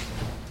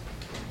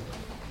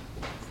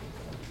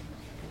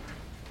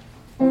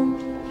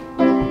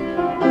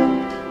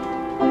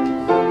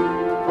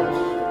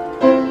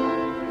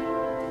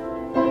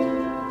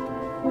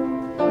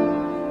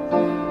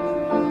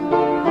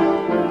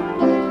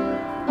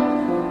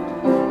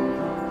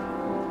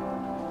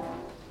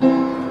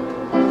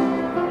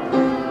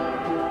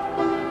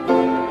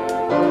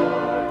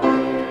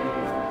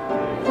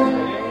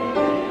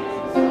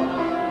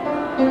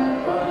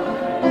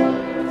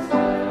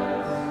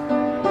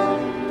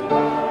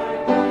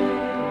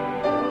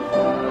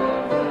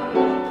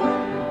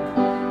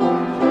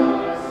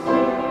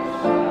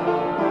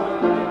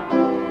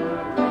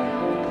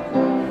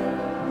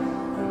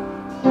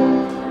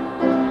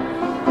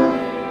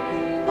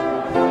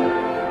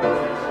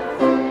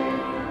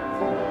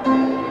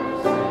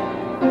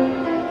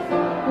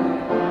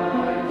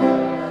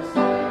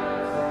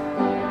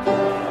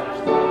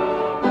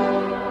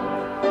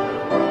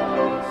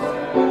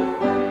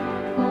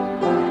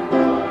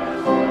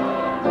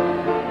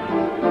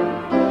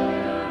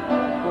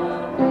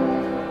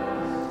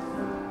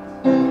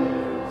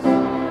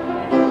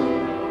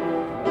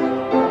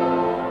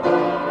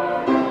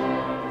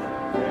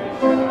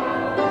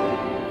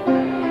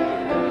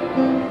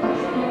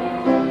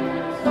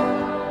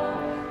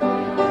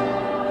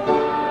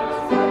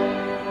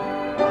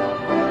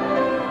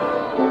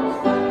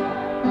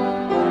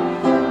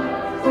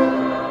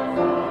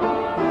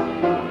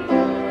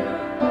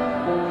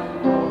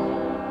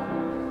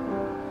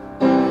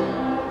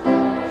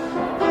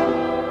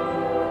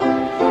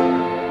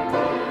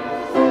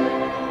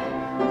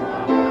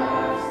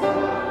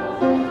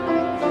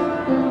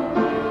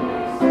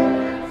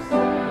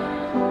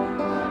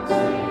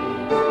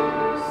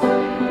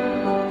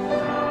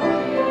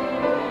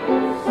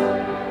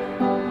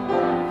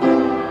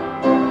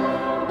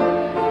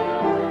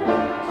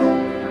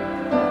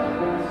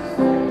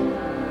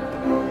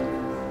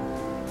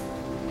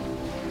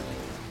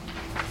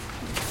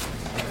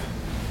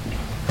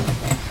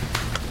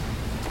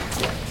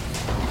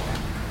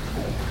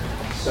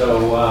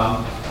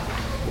 So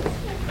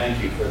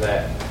thank you for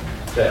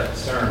that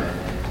sermon.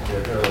 And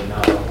there's really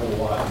not a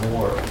whole lot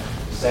more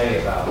to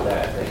say about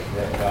that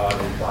God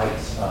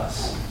invites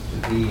us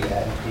to be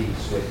at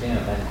peace with Him.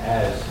 And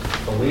as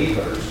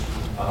believers,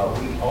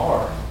 we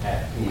are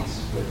at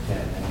peace with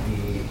Him, and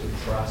we need to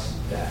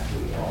trust that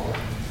we are.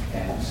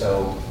 And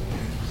so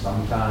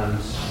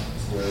sometimes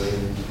we're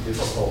in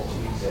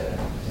difficulties, and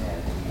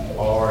we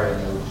are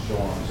in those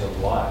storms of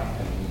life,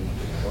 and we need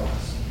to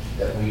trust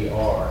that we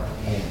are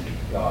in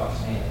God's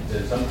hands.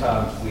 And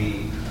sometimes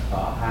we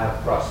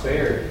have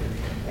prosperity,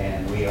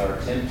 and we are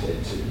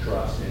tempted to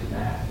trust in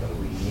that, but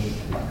we need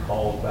to be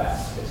called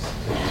back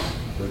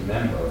to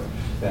remember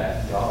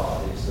that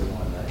God is the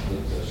one that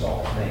gives us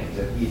all things,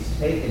 that He's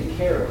taken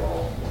care of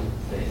all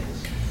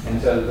things.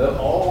 And so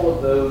all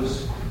of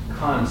those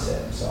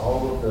concepts,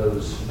 all of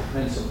those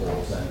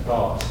principles and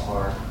thoughts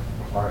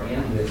are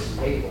in this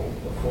table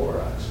before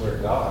us, where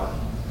God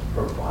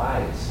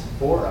provides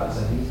for us,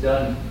 and He's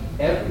done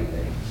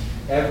everything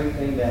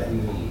that we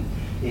need.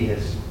 He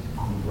has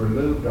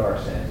removed our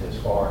sins as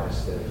far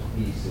as the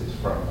east is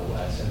from the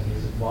west, and He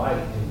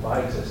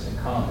invites us to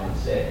come and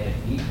sit and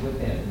eat with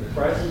Him in the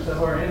presence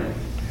of our enemies.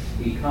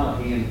 He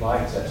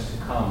invites us to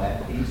come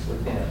at peace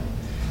with Him,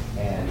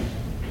 and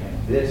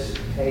this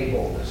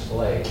table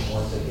displays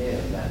once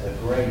again that the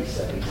grace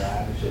that He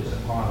lavishes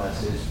upon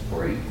us is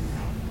free,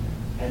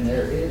 and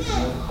there is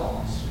no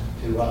cost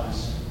to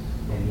us,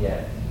 and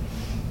yet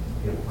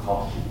it will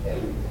cost you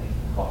everything.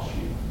 It will cost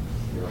you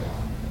your life.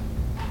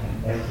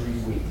 And every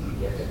week we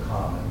get to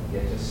come and we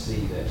get to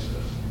see this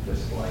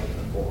displayed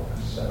before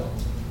us. So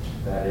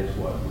that is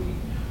what we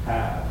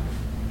have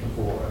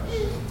before us.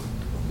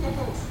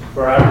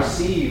 For I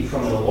received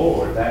from the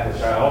Lord that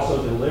which I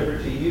also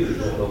delivered to you,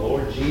 that the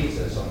Lord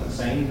Jesus, on the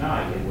same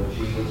night in which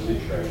He was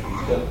betrayed,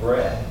 He took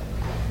bread,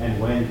 and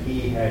when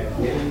He had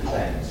given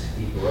thanks,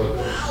 He broke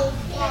it.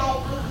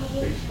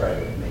 Please pray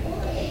with me.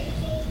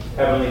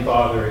 Heavenly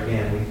Father,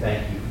 again, we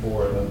thank You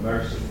for the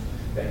mercy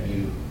that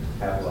You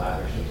have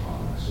lavished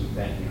upon us. We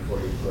thank You for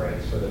Your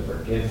grace, for the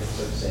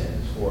forgiveness of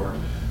sins,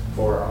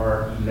 for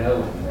our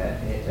knowing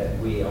that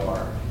we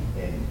are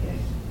in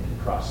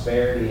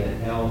prosperity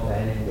and health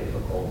and in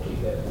difficulty,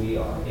 that we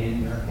are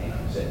in Your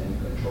hands and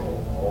in control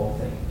of all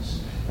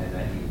things, and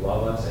that You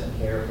love us and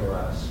care for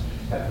us,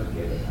 have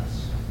forgiven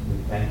us. We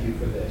thank You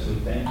for this. We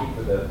thank You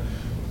for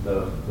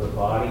the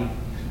body.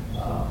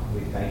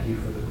 We thank You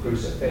for the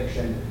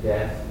crucifixion, the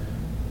death,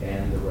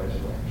 and the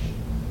resurrection.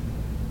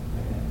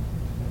 Amen.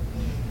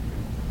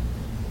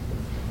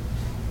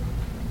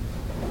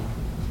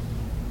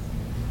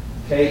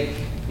 Take,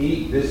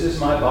 eat. This is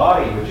my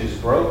body, which is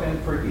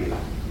broken for you.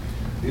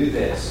 Do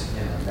this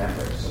in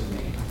remembrance of me.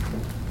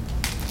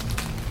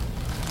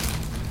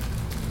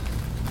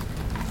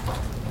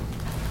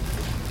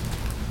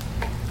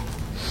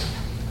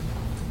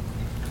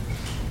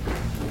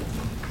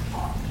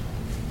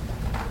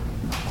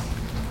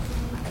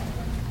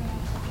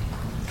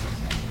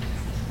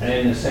 And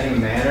in the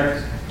same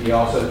manner, He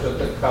also took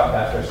the cup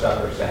after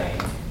supper, saying,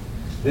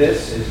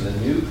 This is the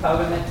new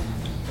covenant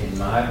in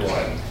my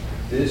blood.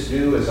 This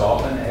do as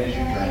often as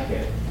you drink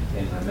it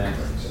in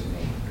remembrance of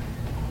me.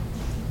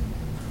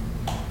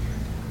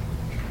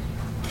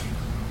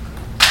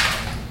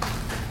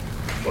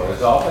 For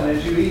as often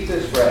as you eat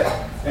this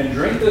bread and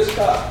drink this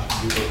cup,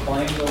 you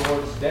proclaim the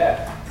Lord's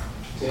death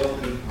till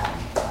He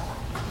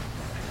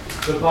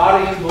comes. The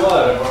body and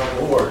blood of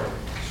our Lord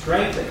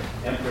strengthen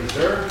and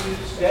preserve you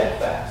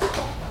steadfast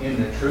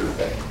in the true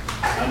faith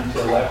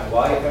until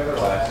life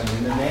everlasting.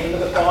 In the name of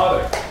the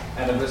Father,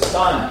 and of the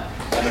Son,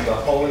 and of the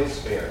Holy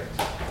Spirit.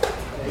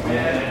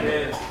 Amen.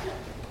 Amen.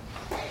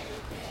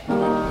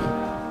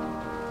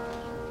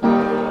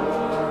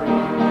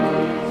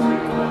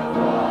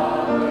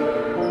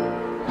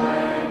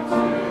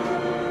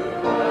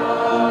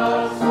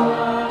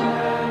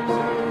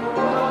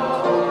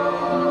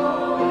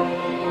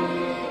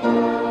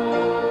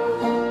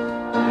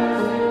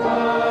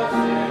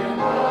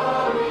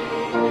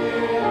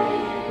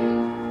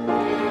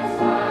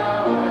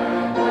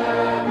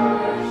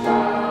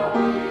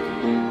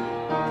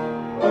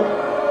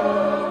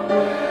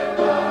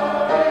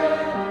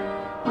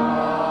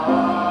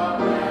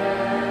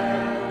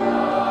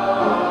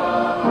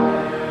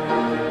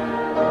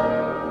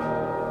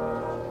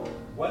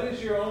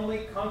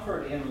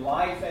 In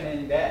life and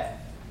in death,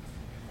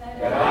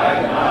 that I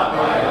am not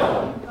my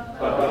own,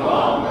 but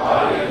belong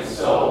body and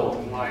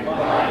soul, life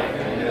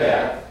and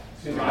death,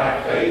 to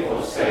my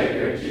faithful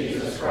Savior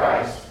Jesus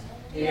Christ.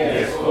 He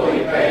has fully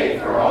paid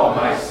for all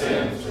my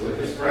sins with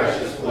His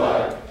precious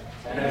blood,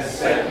 and has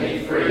set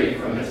me free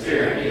from the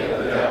tyranny of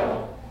the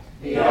devil.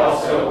 He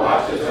also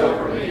watches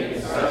over me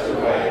in such a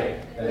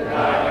way that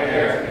not a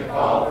hair can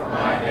fall from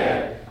my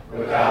head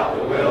without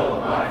the will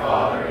of my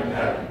Father in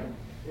heaven.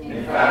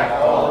 In fact,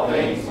 all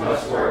things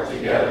must work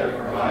together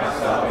for my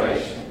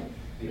salvation,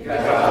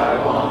 because I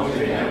belong to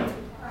Him.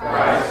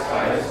 Christ,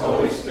 by His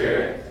Holy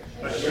Spirit,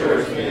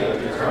 assures me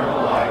of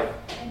eternal life,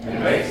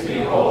 and makes me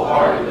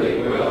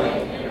wholeheartedly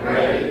willing and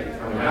ready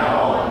from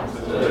now on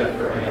to live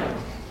for Him.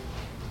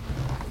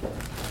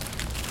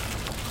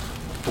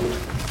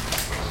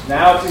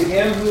 Now to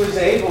him who is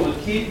able to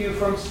keep you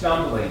from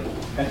stumbling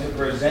and to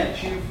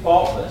present you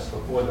faultless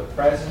before the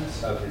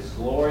presence of his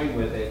glory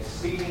with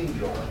exceeding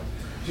joy.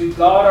 To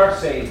God our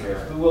Savior,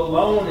 who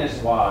alone is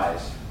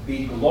wise,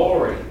 be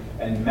glory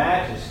and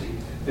majesty,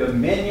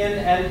 dominion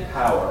and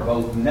power,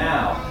 both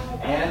now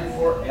and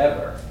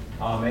forever.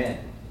 Amen.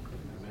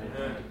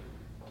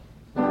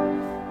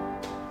 Amen.